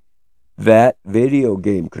stimulating that video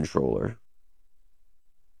game controller,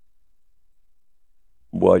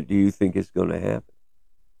 what do you think is going to happen?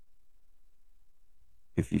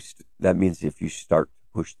 That means if you start to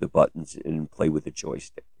push the buttons and play with the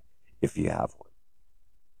joystick, if you have one,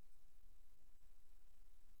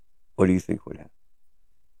 what do you think would happen?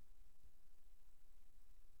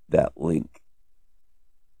 That link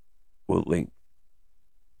will link.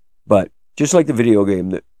 But just like the video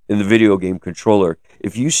game, in the video game controller,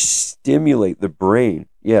 if you stimulate the brain,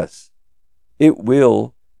 yes, it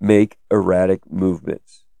will make erratic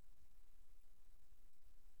movements.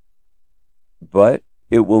 But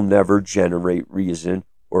it will never generate reason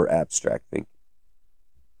or abstract thinking.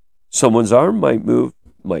 Someone's arm might move,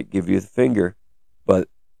 might give you the finger, but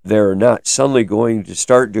they're not suddenly going to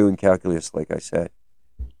start doing calculus, like I said.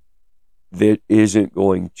 That isn't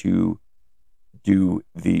going to do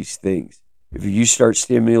these things. If you start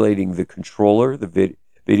stimulating the controller, the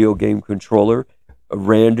video game controller,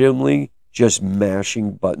 randomly just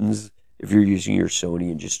mashing buttons, if you're using your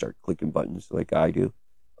Sony and just start clicking buttons like I do,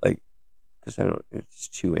 because it's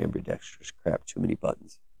too ambidextrous crap, too many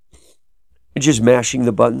buttons. And just mashing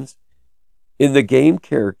the buttons. In the game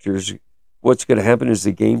characters, what's going to happen is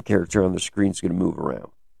the game character on the screen is going to move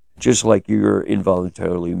around. Just like you're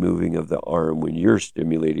involuntarily moving of the arm when you're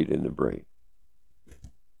stimulated in the brain.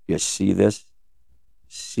 You see this?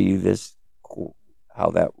 See this how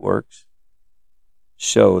that works.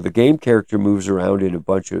 So the game character moves around in a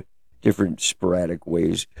bunch of different sporadic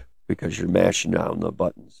ways because you're mashing down the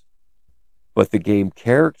buttons. But the game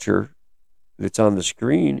character that's on the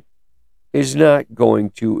screen is not going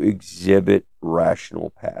to exhibit rational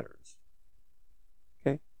patterns.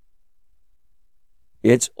 Okay?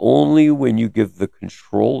 It's only when you give the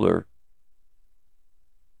controller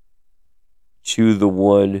to the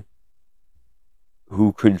one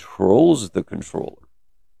who controls the controller.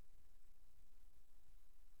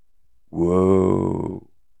 Whoa.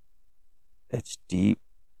 That's deep,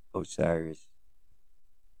 Osiris.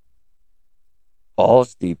 All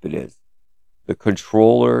deep it is. The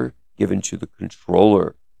controller given to the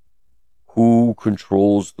controller. Who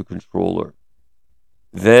controls the controller?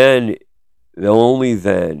 Then, only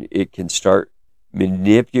then, it can start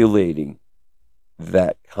manipulating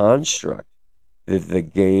that construct that the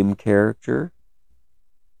game character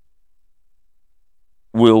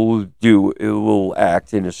will do. It will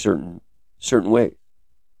act in a certain way.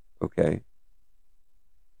 Okay?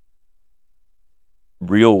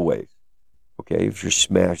 Real ways. Okay? If you're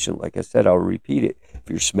smashing, like I said, I'll repeat it. If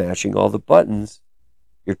you're smashing all the buttons,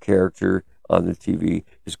 your character on the TV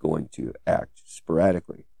is going to act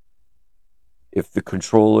sporadically. If the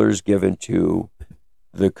controller is given to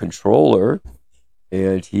the controller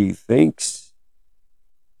and he thinks,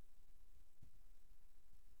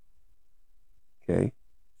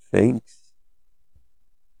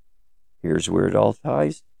 here's where it all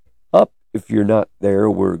ties up. If you're not there,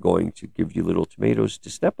 we're going to give you little tomatoes to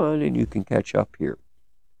step on and you can catch up here.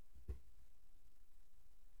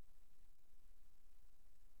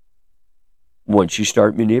 Once you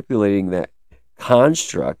start manipulating that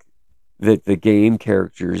construct that the game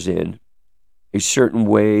character is in a certain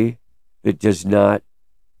way that does not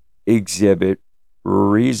exhibit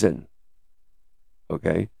reason.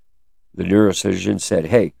 Okay? The neurosurgeon said,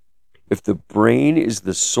 hey, if the brain is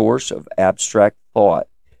the source of abstract thought,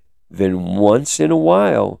 then once in a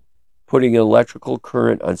while, putting an electrical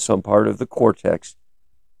current on some part of the cortex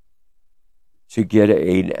to get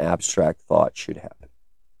an abstract thought should happen.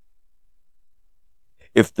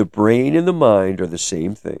 If the brain and the mind are the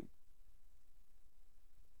same thing,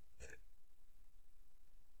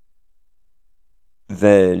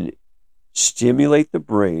 then stimulate the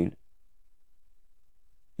brain.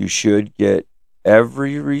 You should get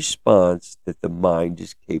every response that the mind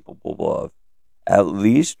is capable of at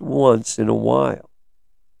least once in a while,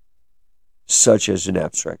 such as an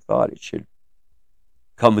abstract thought. It should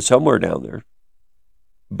come somewhere down there.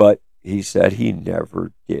 But he said he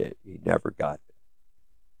never did. He never got there.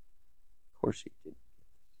 Of course he didn't.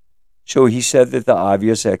 So he said that the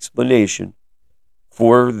obvious explanation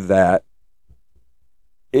for that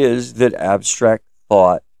is that abstract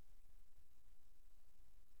thought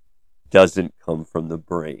doesn't come from the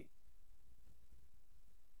brain.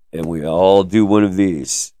 And we all do one of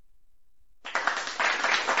these.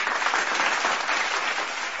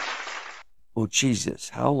 Well, Jesus,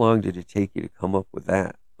 how long did it take you to come up with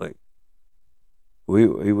that? Like,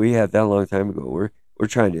 we had that a long time ago. We're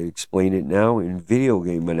trying to explain it now in video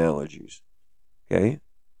game analogies. Okay?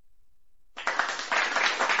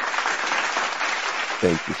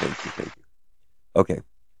 Thank you. Okay.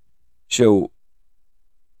 So,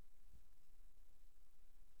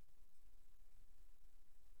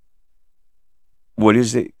 what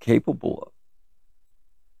is it capable of?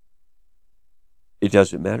 It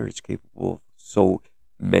doesn't matter. It's capable of so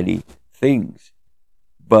many things.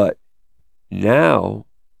 But now,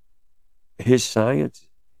 his science,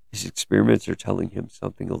 his experiments are telling him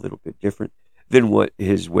something a little bit different than what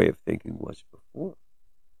his way of thinking was before.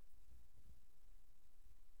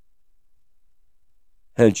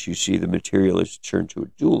 Hence, you see the materialist turn to a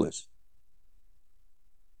dualist.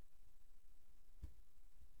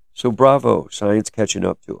 So bravo, science catching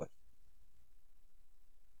up to us.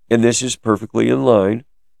 And this is perfectly in line,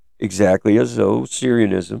 exactly as though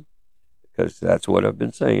Syrianism, because that's what I've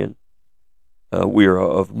been saying. We are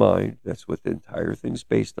of mind. That's what the entire thing's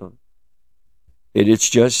based on. And it's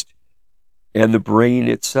just, and the brain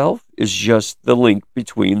itself is just the link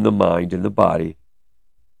between the mind and the body.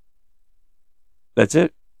 That's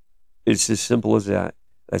it. It's as simple as that.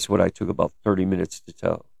 That's what I took about 30 minutes to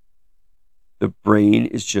tell. The brain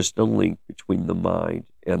is just a link between the mind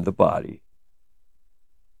and the body.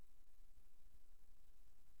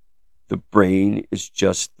 The brain is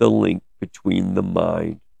just the link between the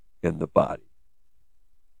mind and the body.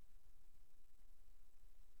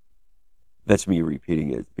 That's me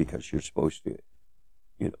repeating it because you're supposed to,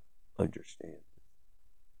 understand.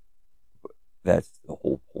 But that's the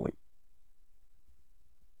whole point.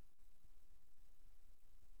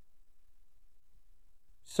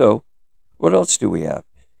 So, what else do we have?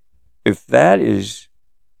 If that is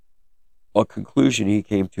a conclusion he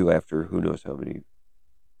came to after who knows how many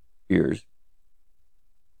years,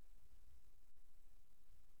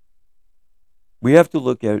 we have to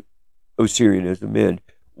look at Osirianism and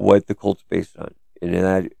what the cult's based on. And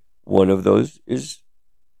that one of those is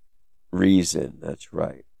reason. That's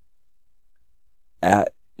right.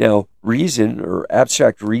 Now, reason or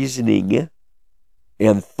abstract reasoning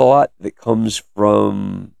and thought that comes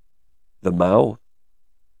from the mouth,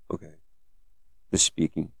 okay, the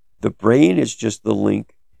speaking. The brain is just the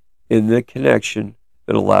link in the connection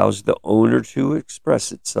that allows the owner to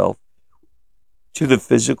express itself to the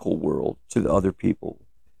physical world, to the other people.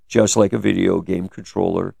 Just like a video game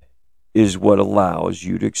controller is what allows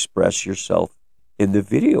you to express yourself in the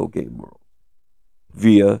video game world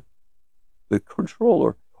via the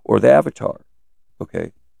controller or the avatar.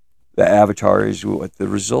 Okay. The avatar is what the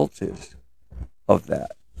result is of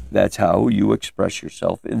that. That's how you express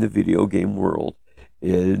yourself in the video game world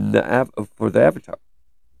for the avatar.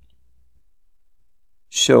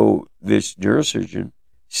 So this neurosurgeon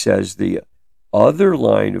says the other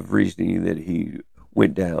line of reasoning that he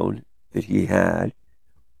went down, that he had,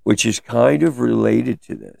 which is kind of related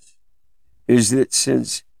to this, is that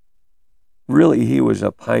since really he was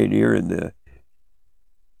a pioneer in the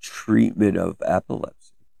treatment of epilepsy,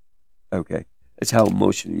 okay, that's how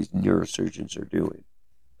most of these neurosurgeons are doing,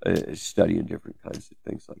 studying different kinds of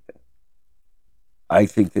things like that. I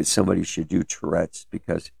think that somebody should do Tourette's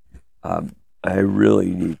because I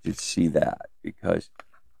really need to see that because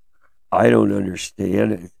I don't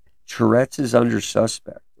understand it. Tourette's is under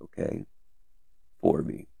suspect, okay, for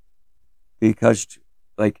me. Because,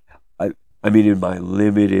 like, I mean, in my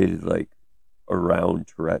limited, like, around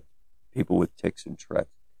Tourette, people with tics and Tourette's,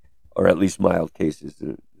 or at least mild cases,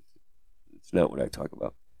 it's not what I talk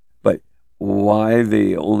about. But why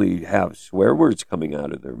they only have swear words coming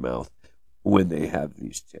out of their mouth when they have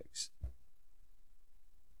these tics.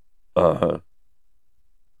 Uh-huh.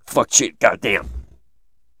 Fuck shit, goddamn.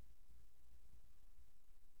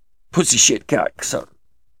 Pussy shit, cocksucker.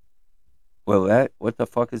 Well, what the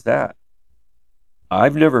fuck is that?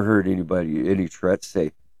 I've never heard any Tourette's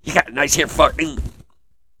say, you got a nice hair, fucking.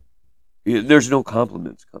 There's no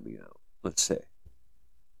compliments coming out, let's say.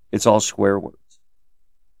 It's all swear words.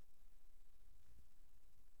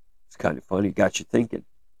 It's kind of funny, got you thinking.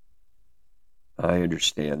 I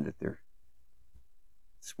understand that their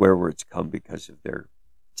swear words come because of their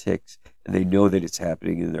tics, and they know that it's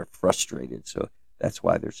happening, and they're frustrated, so that's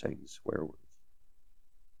why they're saying swear words.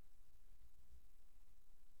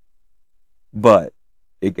 But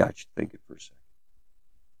it got you thinking for a second.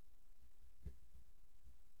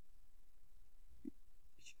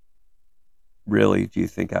 Really, do you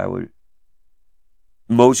think I would?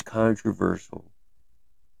 Most controversial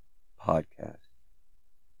podcast.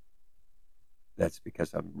 That's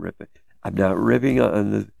because I'm ripping. I'm not ripping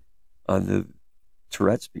on the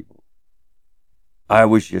Tourette's people. I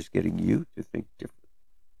was just getting you to think different.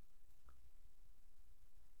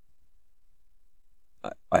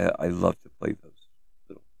 I love to play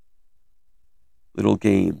those little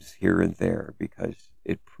games here and there because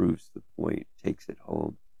it proves the point, takes it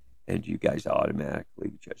home, and you guys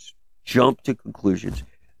automatically just jump to conclusions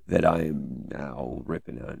that I am now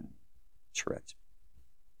ripping on Tourette's.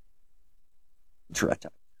 Tourette.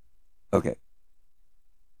 Okay.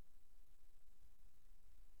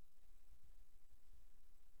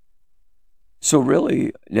 So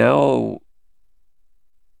really, now,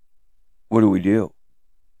 what do?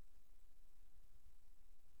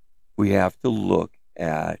 We have to look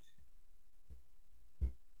at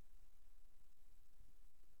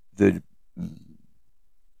the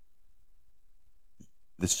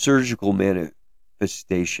surgical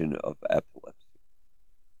manifestation of epilepsy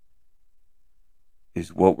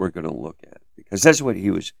is what we're going to look at because that's what he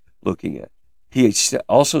was looking at. He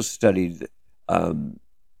also studied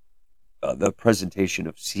the presentation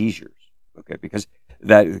of seizures, okay, because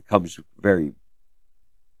that comes very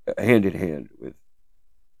hand in hand with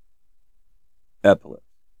epilepsy.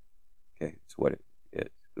 Okay, it's what it is,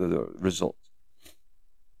 the results.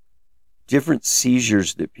 Different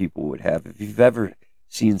seizures that people would have. If you've ever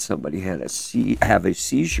seen somebody have a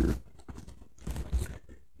seizure,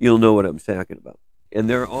 you'll know what I'm talking about. And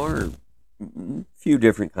there are a few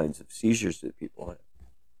different kinds of seizures that people have.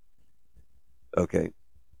 Okay.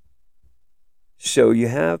 So you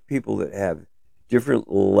have people that have different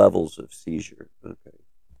levels of seizure. Okay.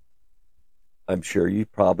 I'm sure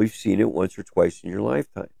you've probably seen it once or twice in your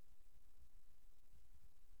lifetime.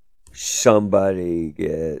 Somebody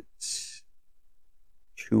gets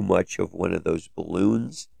too much of one of those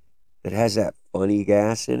balloons that has that funny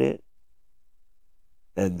gas in it,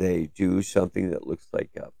 and they do something that looks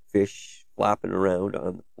like a fish flopping around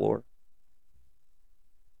on the floor,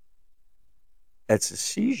 that's a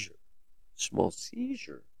seizure, small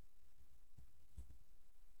seizure.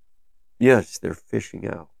 Yes, they're fishing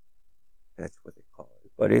out. That's what they call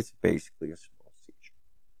it. But it's basically a small seizure.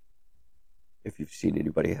 If you've seen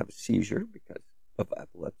anybody have a seizure because of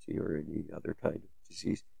epilepsy or any other kind of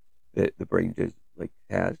disease that the brain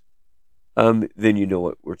has, then you know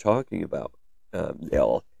what we're talking about. They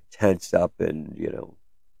all tense up and,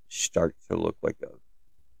 start to look like a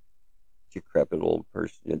decrepit old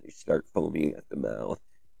person, and they start foaming at the mouth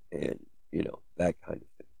and, that kind of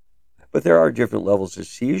thing. But there are different levels of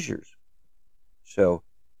seizures. So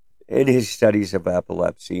in his studies of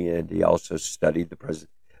epilepsy, and he also studied the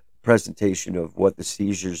presentation of what the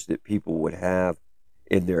seizures that people would have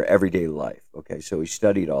in their everyday life. Okay, so he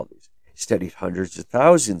studied all these. He studied hundreds of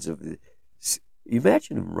thousands of the.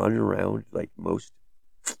 Imagine him running around like most.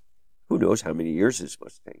 Who knows how many years this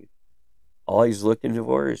must take? All he's looking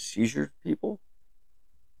for is seizure people.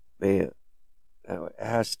 Man, it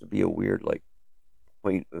has to be a weird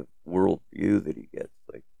point of worldview that he gets.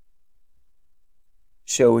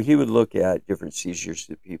 So he would look at different seizures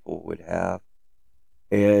that people would have,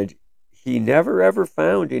 and he never ever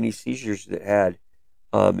found any seizures that had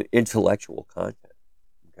intellectual content.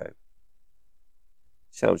 Okay,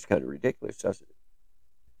 sounds kind of ridiculous, doesn't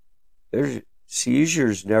it?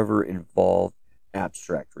 Seizures never involve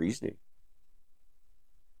abstract reasoning.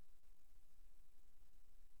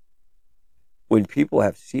 When people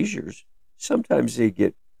have seizures, sometimes they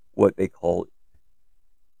get what they call,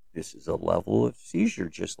 this is a level of seizure,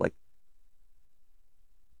 just like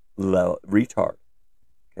retard.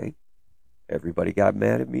 Okay? Everybody got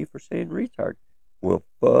mad at me for saying retard. Well,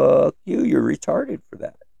 fuck you. You're retarded for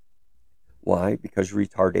that. Why? Because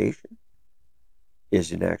retardation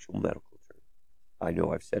is an actual medical term. I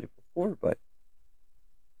know I've said it before, but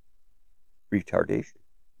retardation.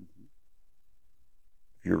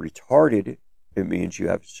 If you're retarded, it means you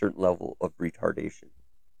have a certain level of retardation.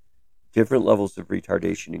 Different levels of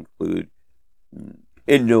retardation include,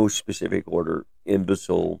 in no specific order,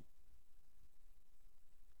 imbecile,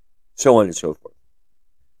 so on and so forth.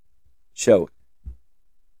 So,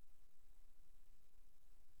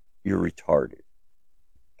 you're retarded.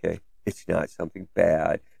 Okay? It's not something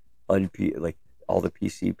bad. Like all the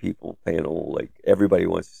PC people panel, everybody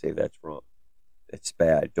wants to say that's wrong. It's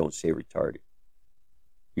bad. Don't say retarded.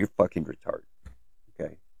 You're fucking retarded.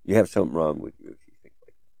 Okay? You have something wrong with you if you think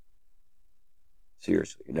like that.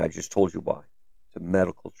 Seriously. And I just told you why. It's a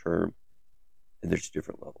medical term, and there's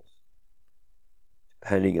different levels.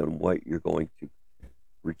 Depending on what you're going to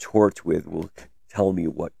retort with will tell me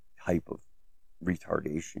what type of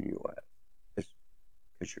retardation you have.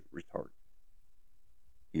 Because you're retarded.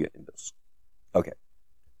 You get this. Okay.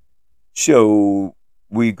 So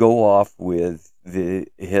we go off with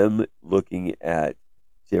him looking at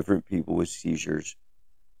different people with seizures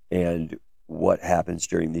and what happens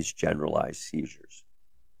during these generalized seizures.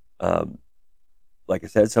 Like I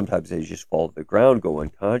said, sometimes they just fall to the ground, go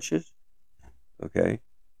unconscious. Okay.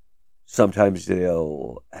 Sometimes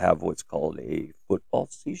they'll have what's called a football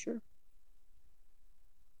seizure,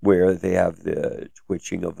 where they have the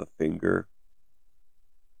twitching of a finger,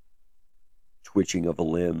 twitching of a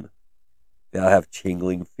limb. They'll have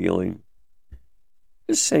tingling feeling.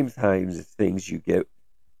 The same kinds of things you get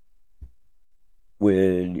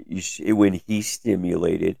when he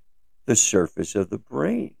stimulated the surface of the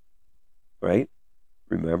brain, right?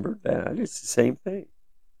 Remember that? It's the same thing.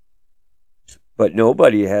 But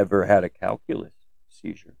nobody ever had a calculus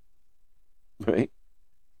seizure, right?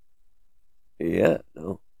 Yeah,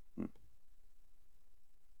 no.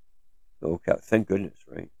 Okay, thank goodness,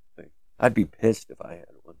 right? I'd be pissed if I had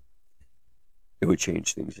one. It would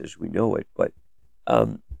change things as we know it, but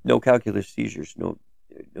no calculus seizures, no.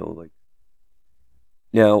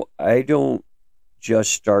 Now, I don't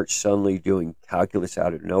just start suddenly doing calculus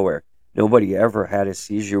out of nowhere. Nobody ever had a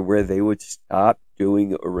seizure where they would stop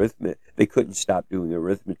doing arithmetic. They couldn't stop doing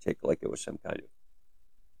arithmetic like it was some kind of,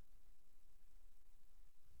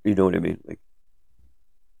 you know what I mean?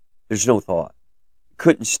 There's no thought.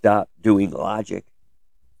 Couldn't stop doing logic.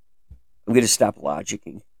 I'm going to stop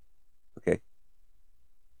logicking. Okay.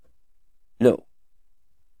 No.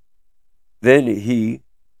 Then he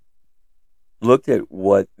looked at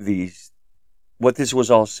what this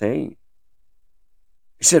was all saying.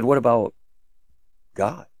 He said, what about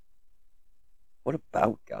God? What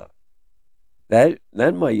about God? That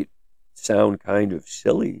might sound kind of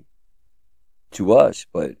silly to us,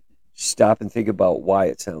 but stop and think about why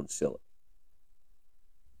it sounds silly.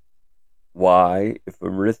 why, if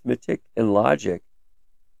arithmetic and logic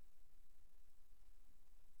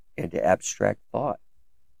and abstract thought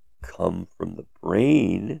come from the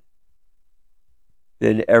brain,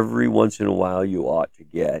 then every once in a while you ought to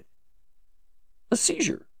get a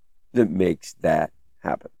seizure that makes that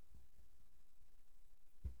happen.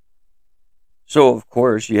 So, of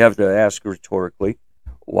course, you have to ask rhetorically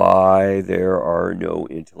why there are no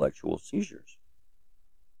intellectual seizures.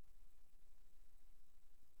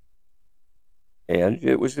 And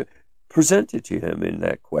it was presented to him in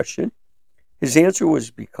that question. His answer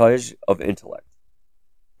was because of intellect,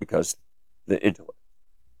 because the intellect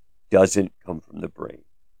doesn't come from the brain.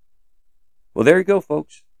 Well, there you go,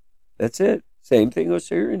 folks. That's it. Same thing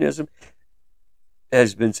Osirianism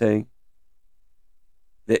has been saying.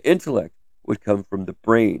 The intellect would come from the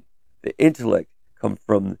brain. The intellect come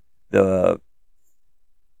from the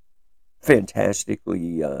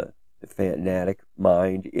fantastically fanatic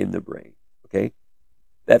mind in the brain. Okay,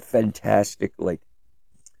 that fantastic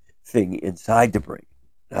thing inside the brain,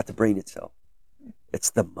 not the brain itself. It's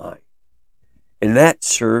the mind, and that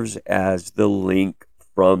serves as the link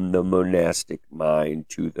from the monastic mind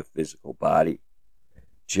to the physical body.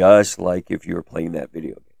 Just like if you were playing that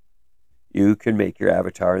video game, you can make your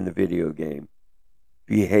avatar in the video game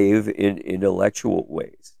behave in intellectual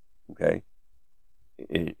ways. Okay,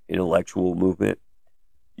 intellectual movement.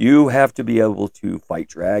 You have to be able to fight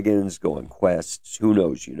dragons, go on quests. Who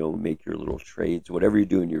knows? Make your little trades, whatever you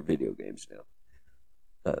do in your video games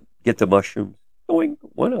now. Get the mushrooms. Going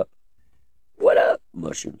one up. What up,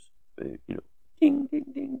 mushrooms? Ding, ding,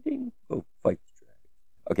 ding, ding. Go fight the dragon.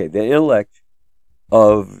 Okay, the intellect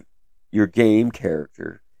of your game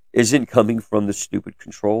character isn't coming from the stupid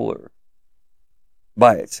controller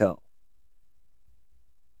by itself.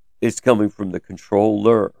 It's coming from the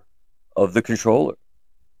controller of the controller.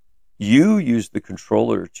 You use the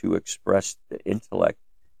controller to express the intellect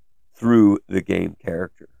through the game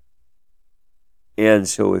character. And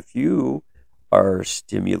so if you are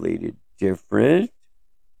stimulated different,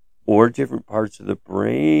 or different parts of the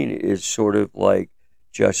brain is sort of like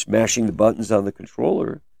just mashing the buttons on the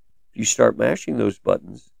controller, if you start mashing those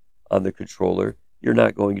buttons on the controller, you're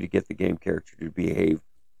not going to get the game character to behave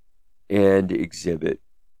and exhibit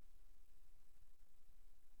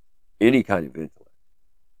any kind of intellect.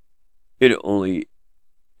 It only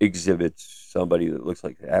exhibits somebody that looks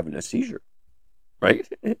like they're having a seizure, right?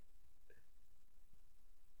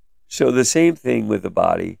 So the same thing with the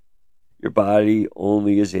body. Your body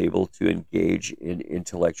only is able to engage in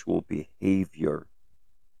intellectual behavior.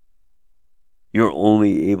 You're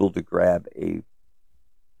only able to grab a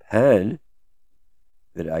pen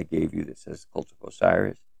that I gave you that says Cult of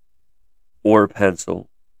Osiris, or a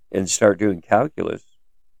pencil, and start doing calculus.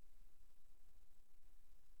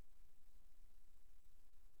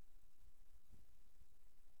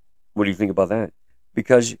 What do you think about that?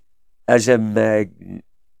 Because as a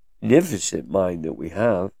magnificent mind that we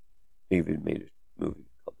have, even made a movie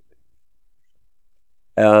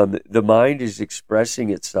called the mind is expressing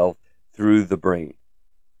itself through the brain.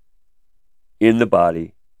 In the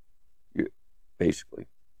body, basically.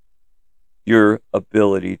 Your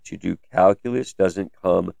ability to do calculus doesn't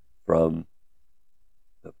come from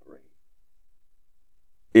the brain.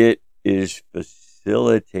 It is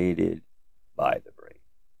facilitated by the brain.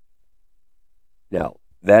 Now,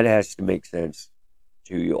 that has to make sense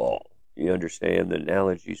to you all. You understand the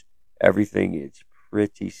analogies, everything is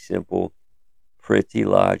pretty simple, pretty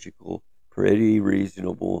logical, pretty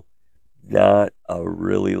reasonable. Not a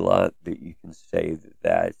really lot that you can say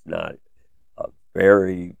that's not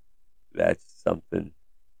that's something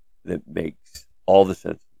that makes all the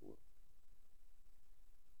sense in the world.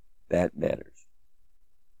 That matters.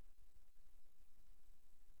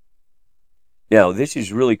 Now, this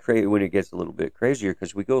is really crazy when it gets a little bit crazier,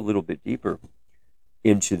 because we go a little bit deeper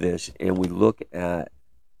into this and we look at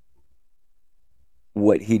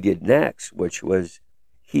what he did next, which was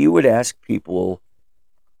he would ask people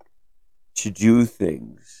to do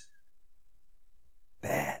things,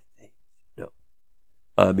 bad things. No.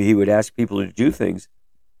 He would ask people to do things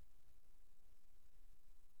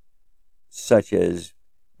such as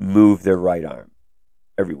move their right arm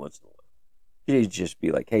every once in a while. He'd just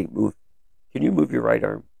be like, hey, can you move your right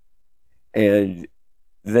arm? And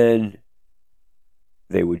then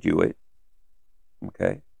they would do it.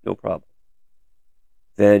 Okay, no problem.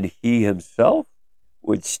 Then he himself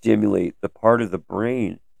would stimulate the part of the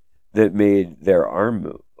brain that made their arm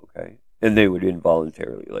move, okay? And they would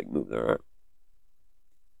involuntarily move their arm.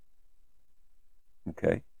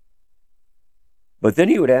 Okay? But then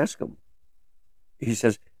he would ask them, he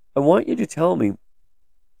says, I want you to tell me,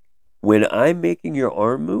 when I'm making your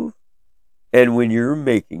arm move, And when you're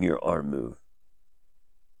making your arm move,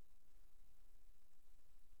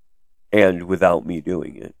 and without me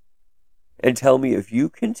doing it, and tell me if you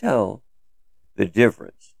can tell the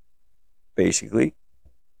difference, basically.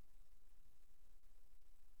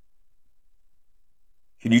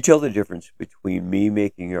 Can you tell the difference between me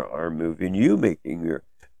making your arm move and you making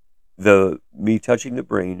me touching the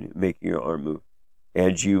brain, making your arm move,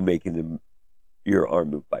 and you making your arm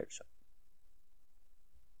move by yourself?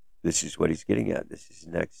 This is what he's getting at. This is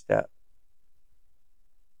the next step.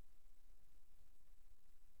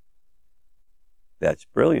 That's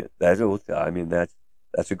brilliant. That's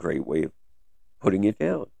a great way of putting it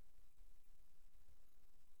down.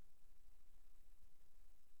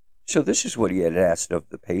 So this is what he had asked of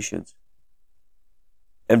the patients.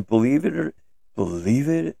 And believe it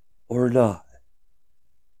or not,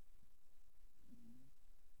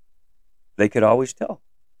 they could always tell.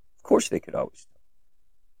 Of course they could always tell.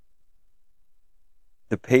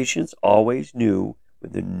 The patients always knew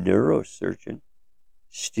when the neurosurgeon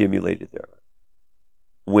stimulated their arm,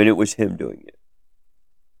 when it was him doing it,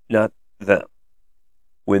 not them.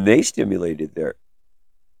 When they stimulated their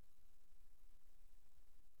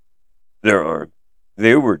arm,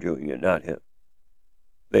 they were doing it, not him.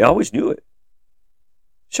 They always knew it.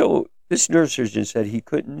 So this neurosurgeon said he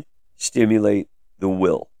couldn't stimulate the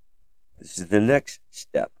will. This is the next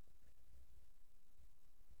step.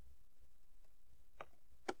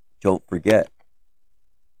 Don't forget,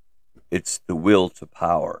 it's the will to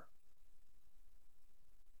power.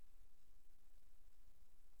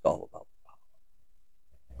 It's all about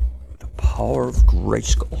power. The power of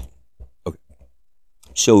Grayskull. Okay.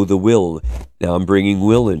 So the will. Now I'm bringing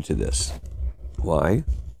will into this. Why?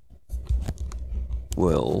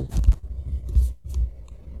 Well,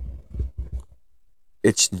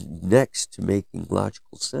 it's next to making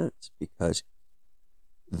logical sense, because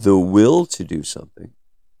the will to do something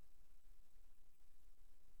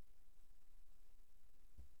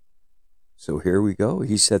So here we go.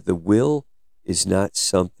 He said the will is not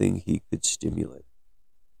something he could stimulate.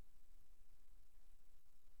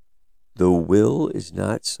 The will is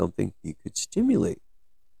not something he could stimulate,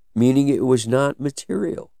 meaning it was not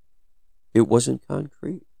material. It wasn't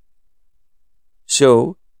concrete.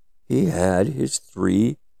 So he had his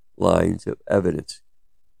 3 lines of evidence.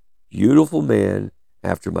 Beautiful man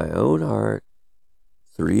after my own heart.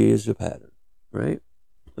 3 is a pattern, right?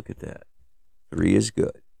 Look at that. 3 is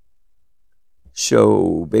good.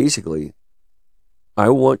 So basically, I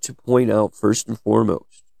want to point out first and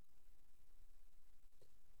foremost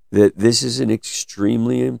that this is an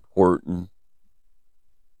extremely important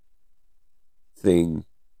thing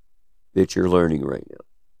that you're learning right now.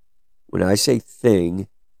 When I say thing,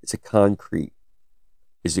 it's a concrete.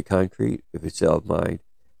 Is it concrete? If it's of mind,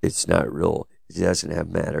 it's not real. It doesn't have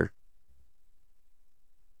matter.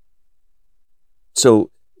 So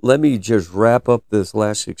let me just wrap up this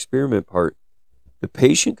last experiment part. The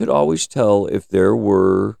patient could always tell if they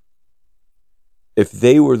were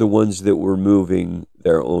the ones that were moving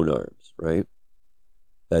their own arms, right?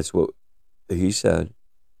 That's what he said.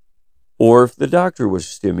 Or if the doctor was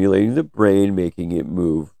stimulating the brain, making it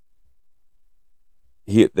move.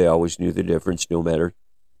 They always knew the difference, no matter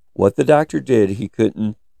what the doctor did. He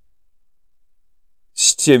couldn't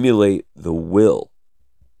stimulate the will.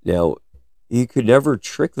 Now, he could never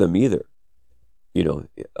trick them either.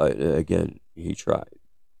 Again, he tried.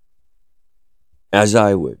 As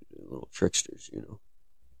I would, little tricksters,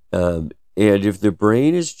 And if the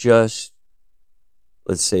brain is just,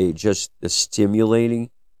 let's say, just the stimulating,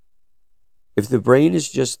 if the brain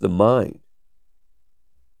is just the mind,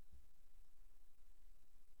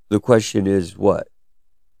 the question is what?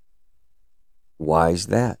 Why is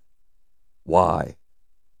that? Why?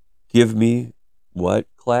 Give me what,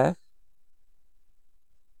 class?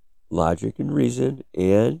 Logic and reason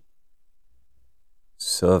and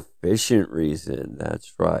sufficient reason.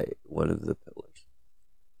 That's right. One of the pillars.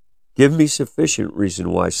 Give me sufficient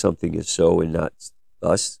reason why something is so and not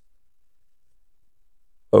thus.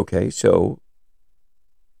 Okay, so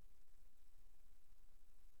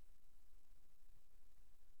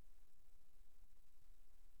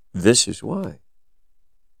this is why.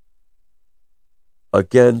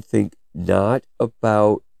 Again, think not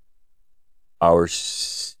about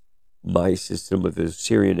my system of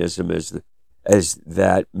Assyrianism as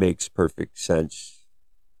that makes perfect sense.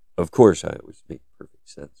 Of course, I always make perfect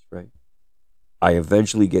sense, right? I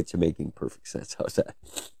eventually get to making perfect sense. How's that?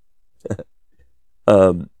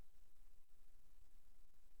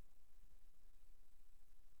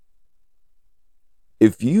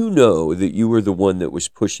 If you know that you were the one that was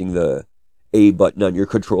pushing the A button on your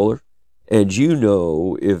controller, and you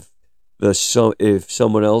know if if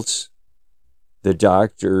someone else, the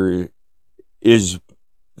doctor, is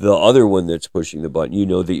the other one that's pushing the button, you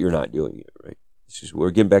know that you're not doing it, right?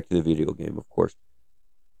 We're getting back to the video game, of course.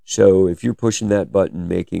 So if you're pushing that button,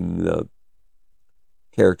 making the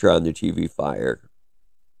character on the TV fire,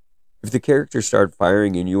 if the character started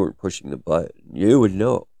firing and you weren't pushing the button, you would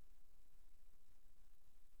know.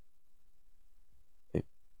 Okay.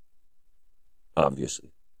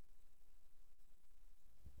 Obviously.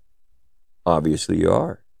 Obviously you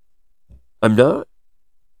are. I'm not.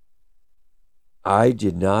 I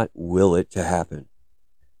did not will it to happen.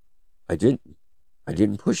 I didn't. I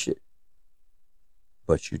didn't push it.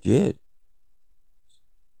 But you did.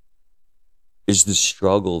 Is the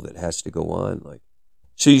struggle that has to go on.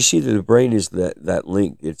 So you see that the brain is that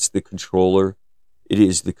link. It's the controller. It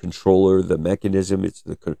is the controller, the mechanism. It's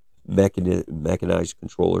the mechanized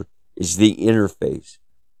controller. Is the interface.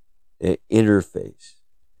 The interface.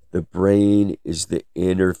 The brain is the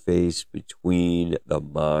interface between the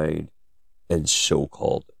mind and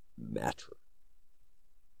so-called matter.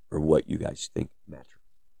 Or what you guys think matter.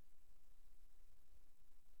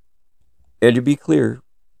 And to be clear,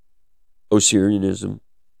 Osirianism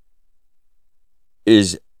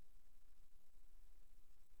is,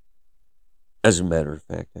 as a matter of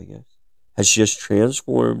fact, I guess, has just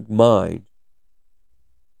transformed your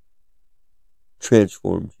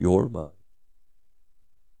mind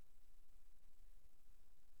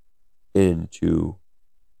into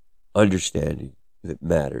understanding that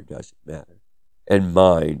matter doesn't matter. And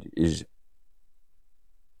mind is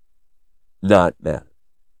not matter.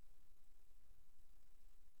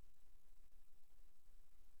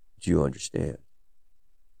 Do you understand?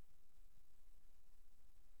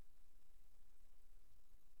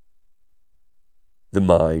 The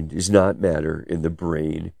mind is not matter, and the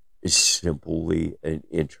brain is simply an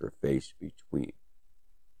interface between.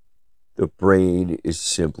 The brain is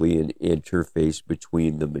simply an interface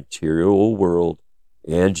between the material world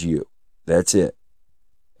and you. That's it.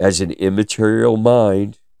 As an immaterial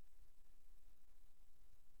mind,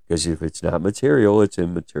 because if it's not material, it's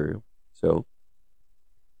immaterial. So,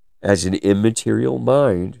 as an immaterial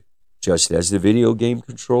mind, just as the video game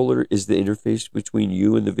controller is the interface between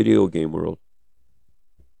you and the video game world.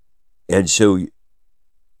 And so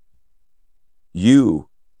you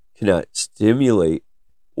cannot stimulate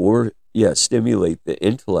the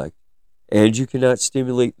intellect, and you cannot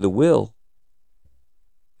stimulate the will.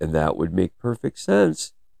 And that would make perfect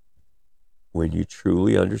sense when you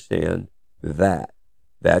truly understand that.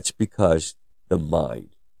 That's because the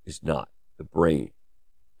mind is not the brain.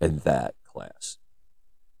 And that class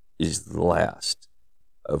is the last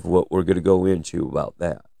of what we're going to go into about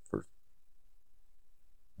that.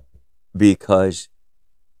 Because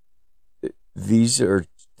there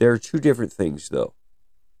are two different things, though.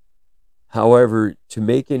 However, to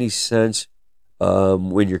make any sense,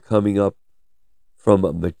 when you're coming up from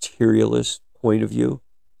a materialist point of view,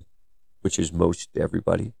 which is most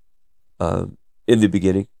everybody, in the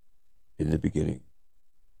beginning,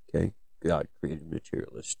 okay? God created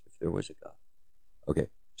materialist if there was a God. Okay,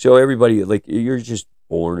 so everybody, you're just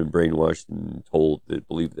born and brainwashed and told to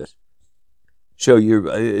believe this. So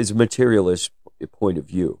it's a materialist point of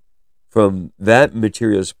view. From that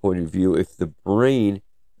materialist point of view, if the brain,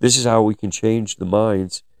 this is how we can change the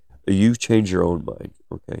minds. You change your own mind,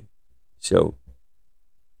 okay? So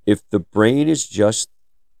if the brain is just,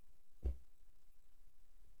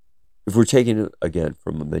 if we're taking it again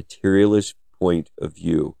from a materialist point of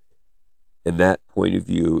view, and that point of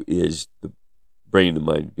view is the brain and the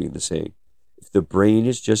mind being the same. If the brain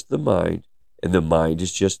is just the mind, and the mind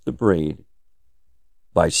is just the brain,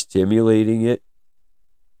 by stimulating it,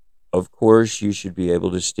 of course, you should be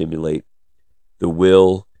able to stimulate the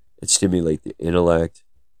will and stimulate the intellect,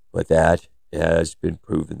 but that has been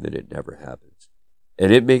proven that it never happens.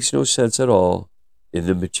 And it makes no sense at all in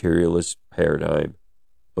the materialist paradigm,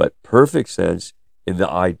 but perfect sense in the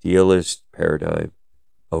idealist paradigm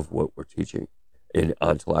of what we're teaching. In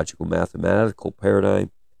ontological mathematical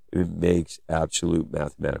paradigm, it makes absolute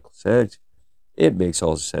mathematical sense. It makes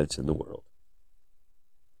all the sense in the world.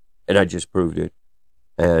 And I just proved it.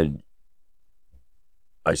 And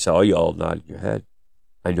I saw you all nodding your head.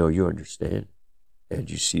 I know you understand. And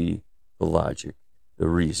you see the logic, the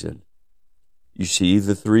reason. You see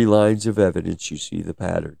the 3 lines of evidence. You see the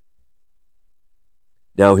pattern.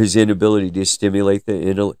 Now, his inability to stimulate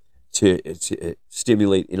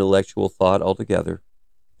stimulate intellectual thought altogether,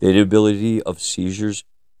 the inability of seizures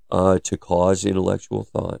to cause intellectual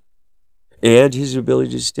thought, and his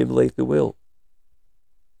ability to stimulate the will.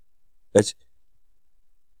 That's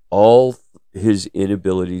all his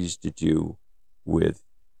inabilities to do with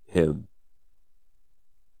him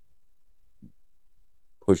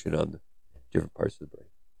pushing on the different parts of the brain.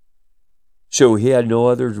 So he had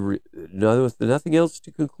nothing else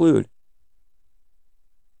to conclude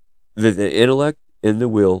that the intellect and the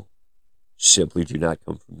will simply do not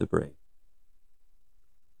come from the brain.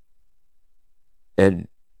 And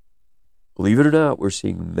believe it or not, we're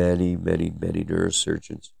seeing many, many, many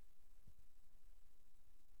neurosurgeons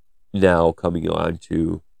now coming on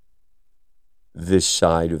to this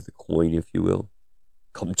side of the coin, if you will.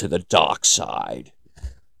 Come to the dark side.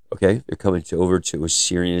 Okay? They're coming over to a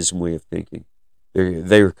Syrianism way of thinking.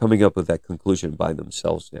 They're coming up with that conclusion by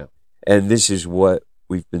themselves now. And this is what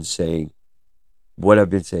we've been saying, what I've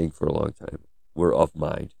been saying for a long time. We're of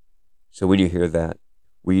mind. So when you hear that,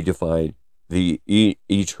 we define the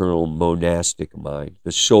eternal monastic mind,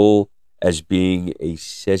 the soul as being a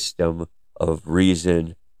system of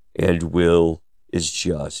reason and will is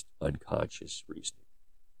just unconscious reasoning.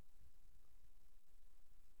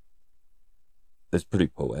 That's pretty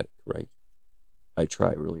poetic, right? I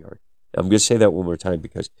try really hard. I'm going to say that one more time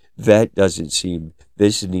because that doesn't seem,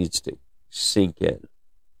 this needs to sink in.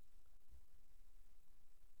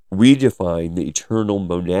 We define the eternal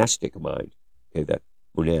monastic mind. Okay, that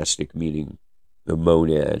monastic meaning the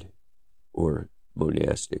monad or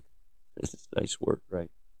monastic. That's a nice word,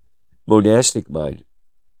 right? Monastic mind.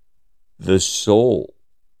 The soul.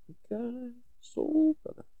 The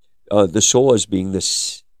soul as being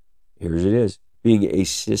this, here it is, being a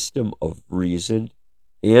system of reason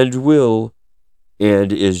and will,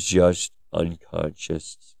 and is just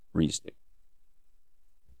unconscious reasoning.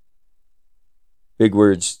 Big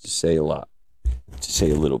words to say a lot, to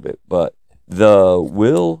say a little bit, but the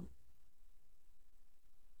will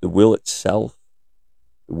itself,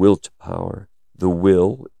 the will to power, the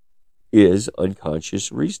will is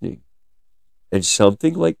unconscious reasoning. And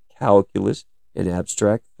something like calculus and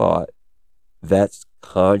abstract thought, that's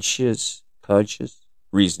conscious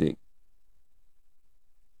reasoning.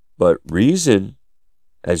 But reason,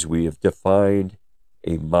 as we have defined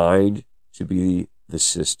a mind to be the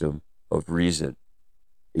system of reason,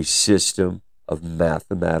 a system of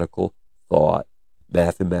mathematical thought,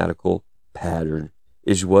 mathematical pattern,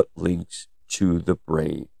 is what links to the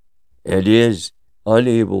brain and is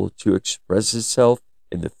unable to express itself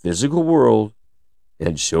in the physical world,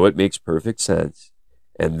 and so it makes perfect sense.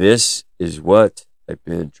 And this is what I've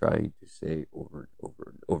been trying to say over and over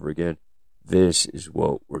and over again. This is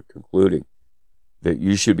what we're concluding, that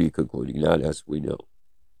you should be concluding, not us, we know.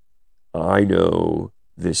 I know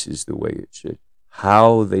this is the way it should.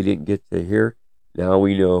 How they didn't get to here, now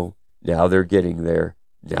we know. Now they're getting there.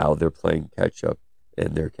 Now they're playing catch up,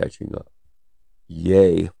 and they're catching up.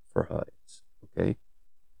 Yay for Heinz, okay?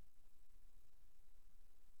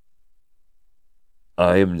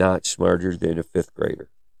 I am not smarter than a fifth grader,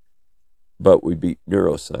 but we beat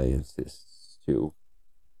neuroscientists to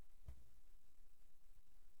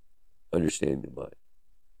understand the mind.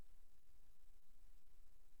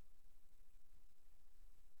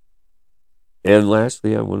 And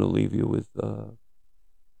lastly, I want to leave you with,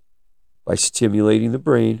 by stimulating the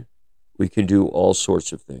brain, we can do all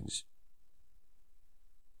sorts of things.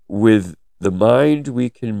 With the mind, we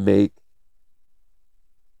can make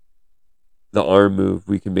the arm move.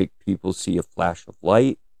 We can make people see a flash of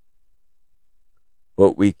light,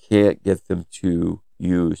 but we can't get them to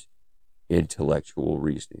use intellectual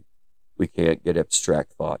reasoning. We can't get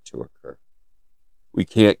abstract thought to occur. We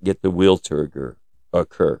can't get the will to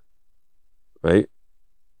occur, right?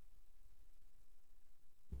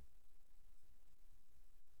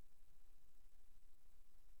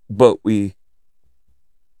 But we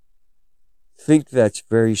think that's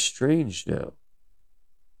very strange now.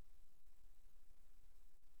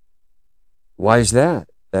 Why is that?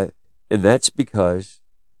 And that's because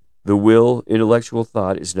the will, intellectual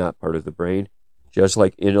thought, is not part of the brain, just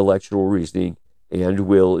like intellectual reasoning and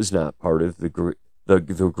will is not part of the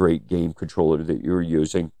great game controller that you're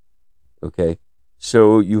using. Okay?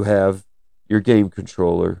 So you have your game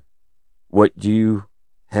controller. What do you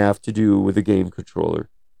have to do with a game controller?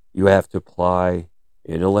 You have to apply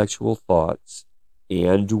intellectual thoughts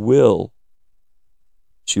and will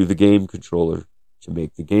to the game controller to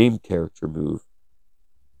make the game character move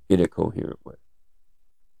in a coherent way.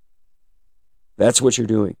 That's what you're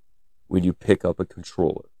doing when you pick up a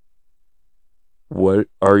controller. What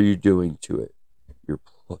are you doing to it? You're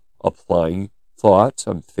applying thoughts.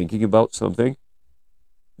 I'm thinking about something.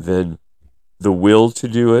 Then the will to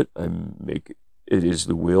do it, it is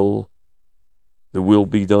the will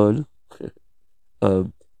be done.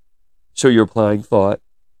 So you're applying thought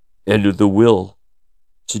and the will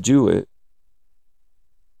to do it.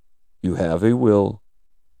 You have a will.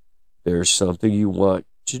 There's something you want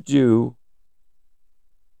to do.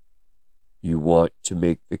 You want to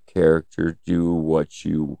make the character do what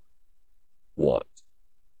you want.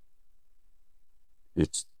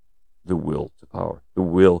 It's the will to power. The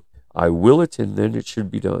will, I will it, and then it should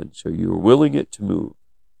be done. So you're willing it to move.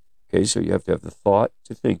 Okay, so you have to have the thought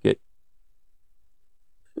to think it,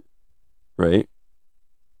 right?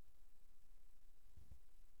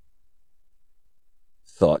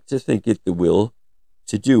 Thought to think it, the will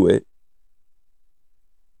to do it.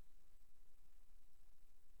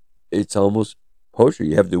 It's almost poetry.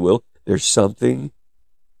 You have the will. There's something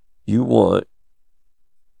you want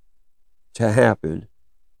to happen.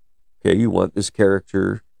 Okay, you want this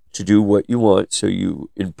character to do what you want, so you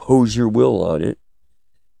impose your will on it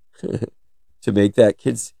to make that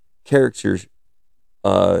kid's character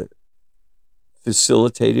uh,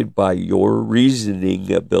 facilitated by your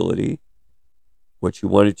reasoning ability, what you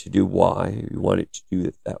want it to do, why you want it to do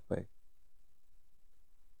it that way.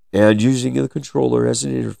 And using the controller as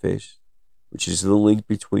an interface, which is the link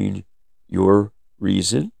between your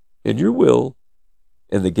reason and your will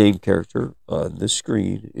and the game character on the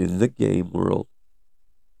screen in the game world.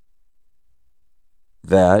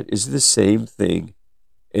 That is the same thing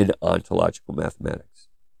in ontological mathematics.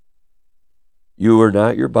 You are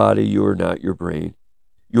not your body, you are not your brain.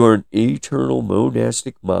 You are an eternal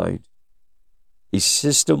monastic mind. A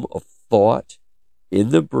system of thought in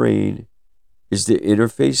the brain is the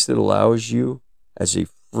interface that allows you as a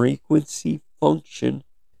frequency function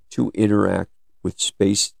to interact with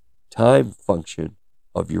space-time function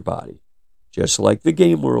of your body. Just like the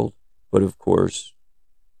game world, but of course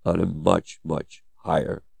on a much, much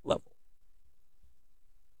higher level.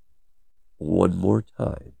 One more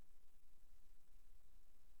time.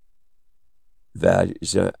 That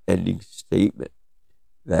is an ending statement.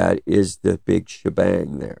 That is the big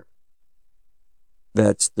shebang there.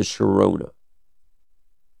 That's the Sharona.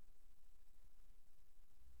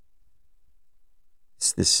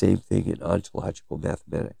 It's the same thing in ontological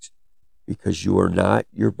mathematics, because you are not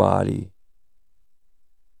your body.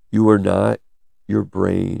 You are not your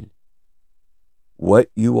brain. What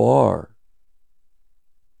you are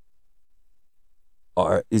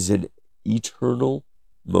is an eternal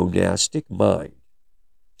monastic mind,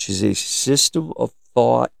 which is a system of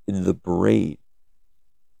thought in the brain.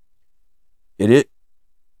 And it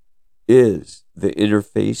is the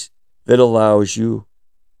interface that allows you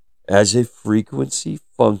as a frequency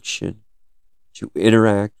function to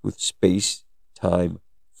interact with space-time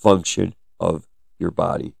function of your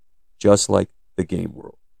body, just like the game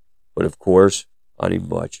world, but of course on a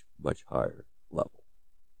much, much higher level.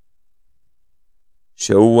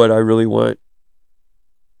 Show what I really want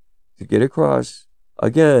to get across,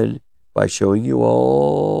 again, by showing you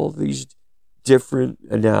all these different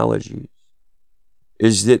analogies,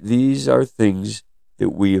 is that these are things that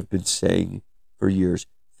we have been saying for years,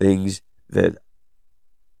 things that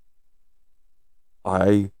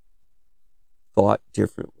I thought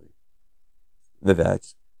differently.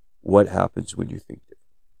 That's what happens when you think differently.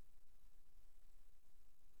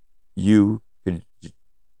 You can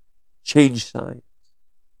change science,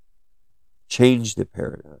 change the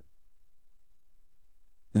paradigm.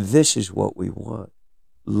 This is what we want.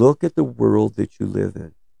 Look at the world that you live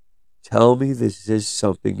in. Tell me this is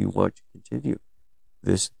something you want to continue.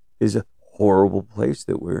 This is a horrible place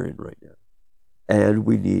that we're in right now, and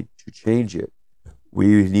we need to change it.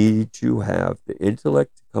 We need to have the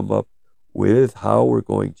intellect to come up with how we're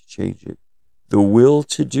going to change it, the will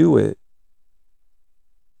to do it,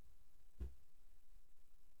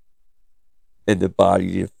 and the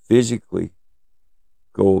body to physically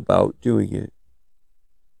go about doing it,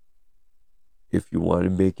 if you want to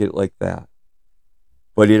make it like that.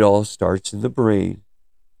 But it all starts in the brain,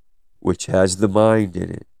 which has the mind in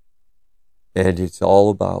it, and it's all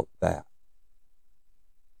about that.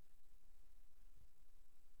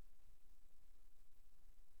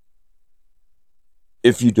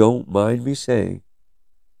 If you don't mind me saying,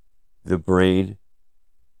 the brain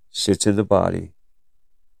sits in the body,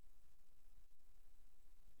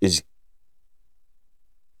 is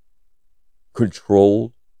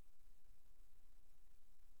controlled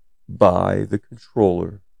by the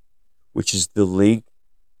controller, which is the link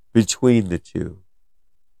between the two.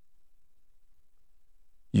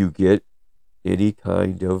 You get any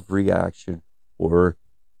kind of reaction or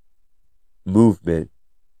movement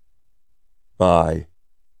by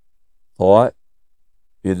thought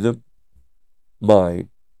in the mind.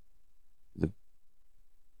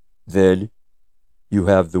 Then you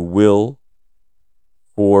have the will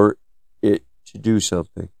for it to do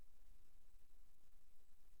something.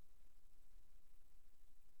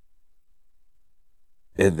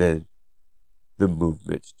 And then the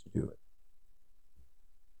movements to do it.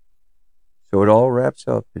 So it all wraps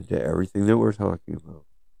up into everything that we're talking about.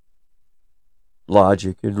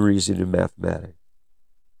 Logic and reason and mathematics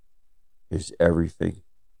is everything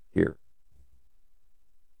here.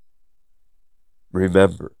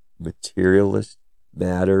 Remember, materialist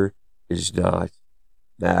matter is not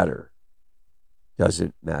matter.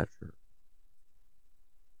 Doesn't matter.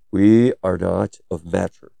 We are not of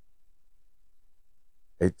matter.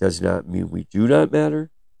 It does not mean we do not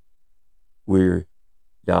matter. We're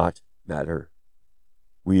not matter.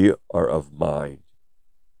 We are of mind.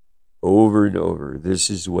 Over and over, this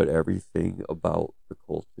is what everything about the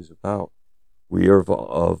cult is about. We are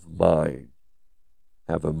of mind.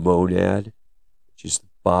 Have a monad, which is the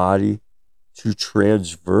body, to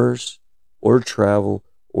transverse or travel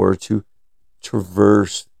or to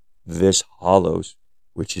traverse this hollows,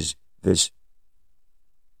 which is this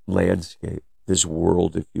landscape, this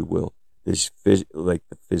world, if you will, this like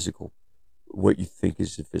the physical, what you think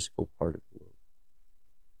is the physical part of the world.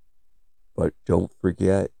 But don't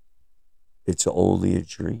forget, it's only a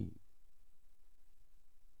dream.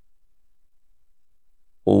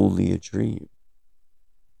 Only a dream.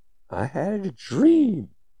 I had a dream.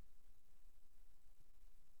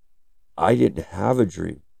 I didn't have a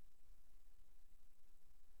dream.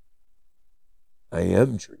 I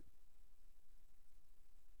am dream.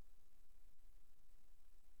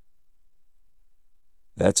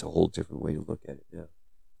 That's a whole different way to look at it now.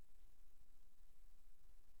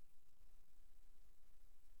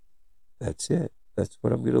 That's it. That's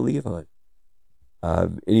what I'm going to leave on.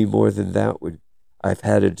 Any more than that would, I've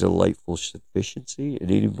had a delightful sufficiency,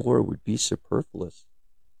 and any more would be superfluous.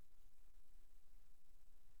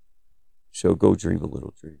 So go dream a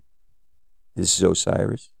little dream. This is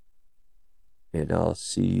Osiris, and I'll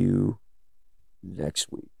see you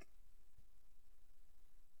next week.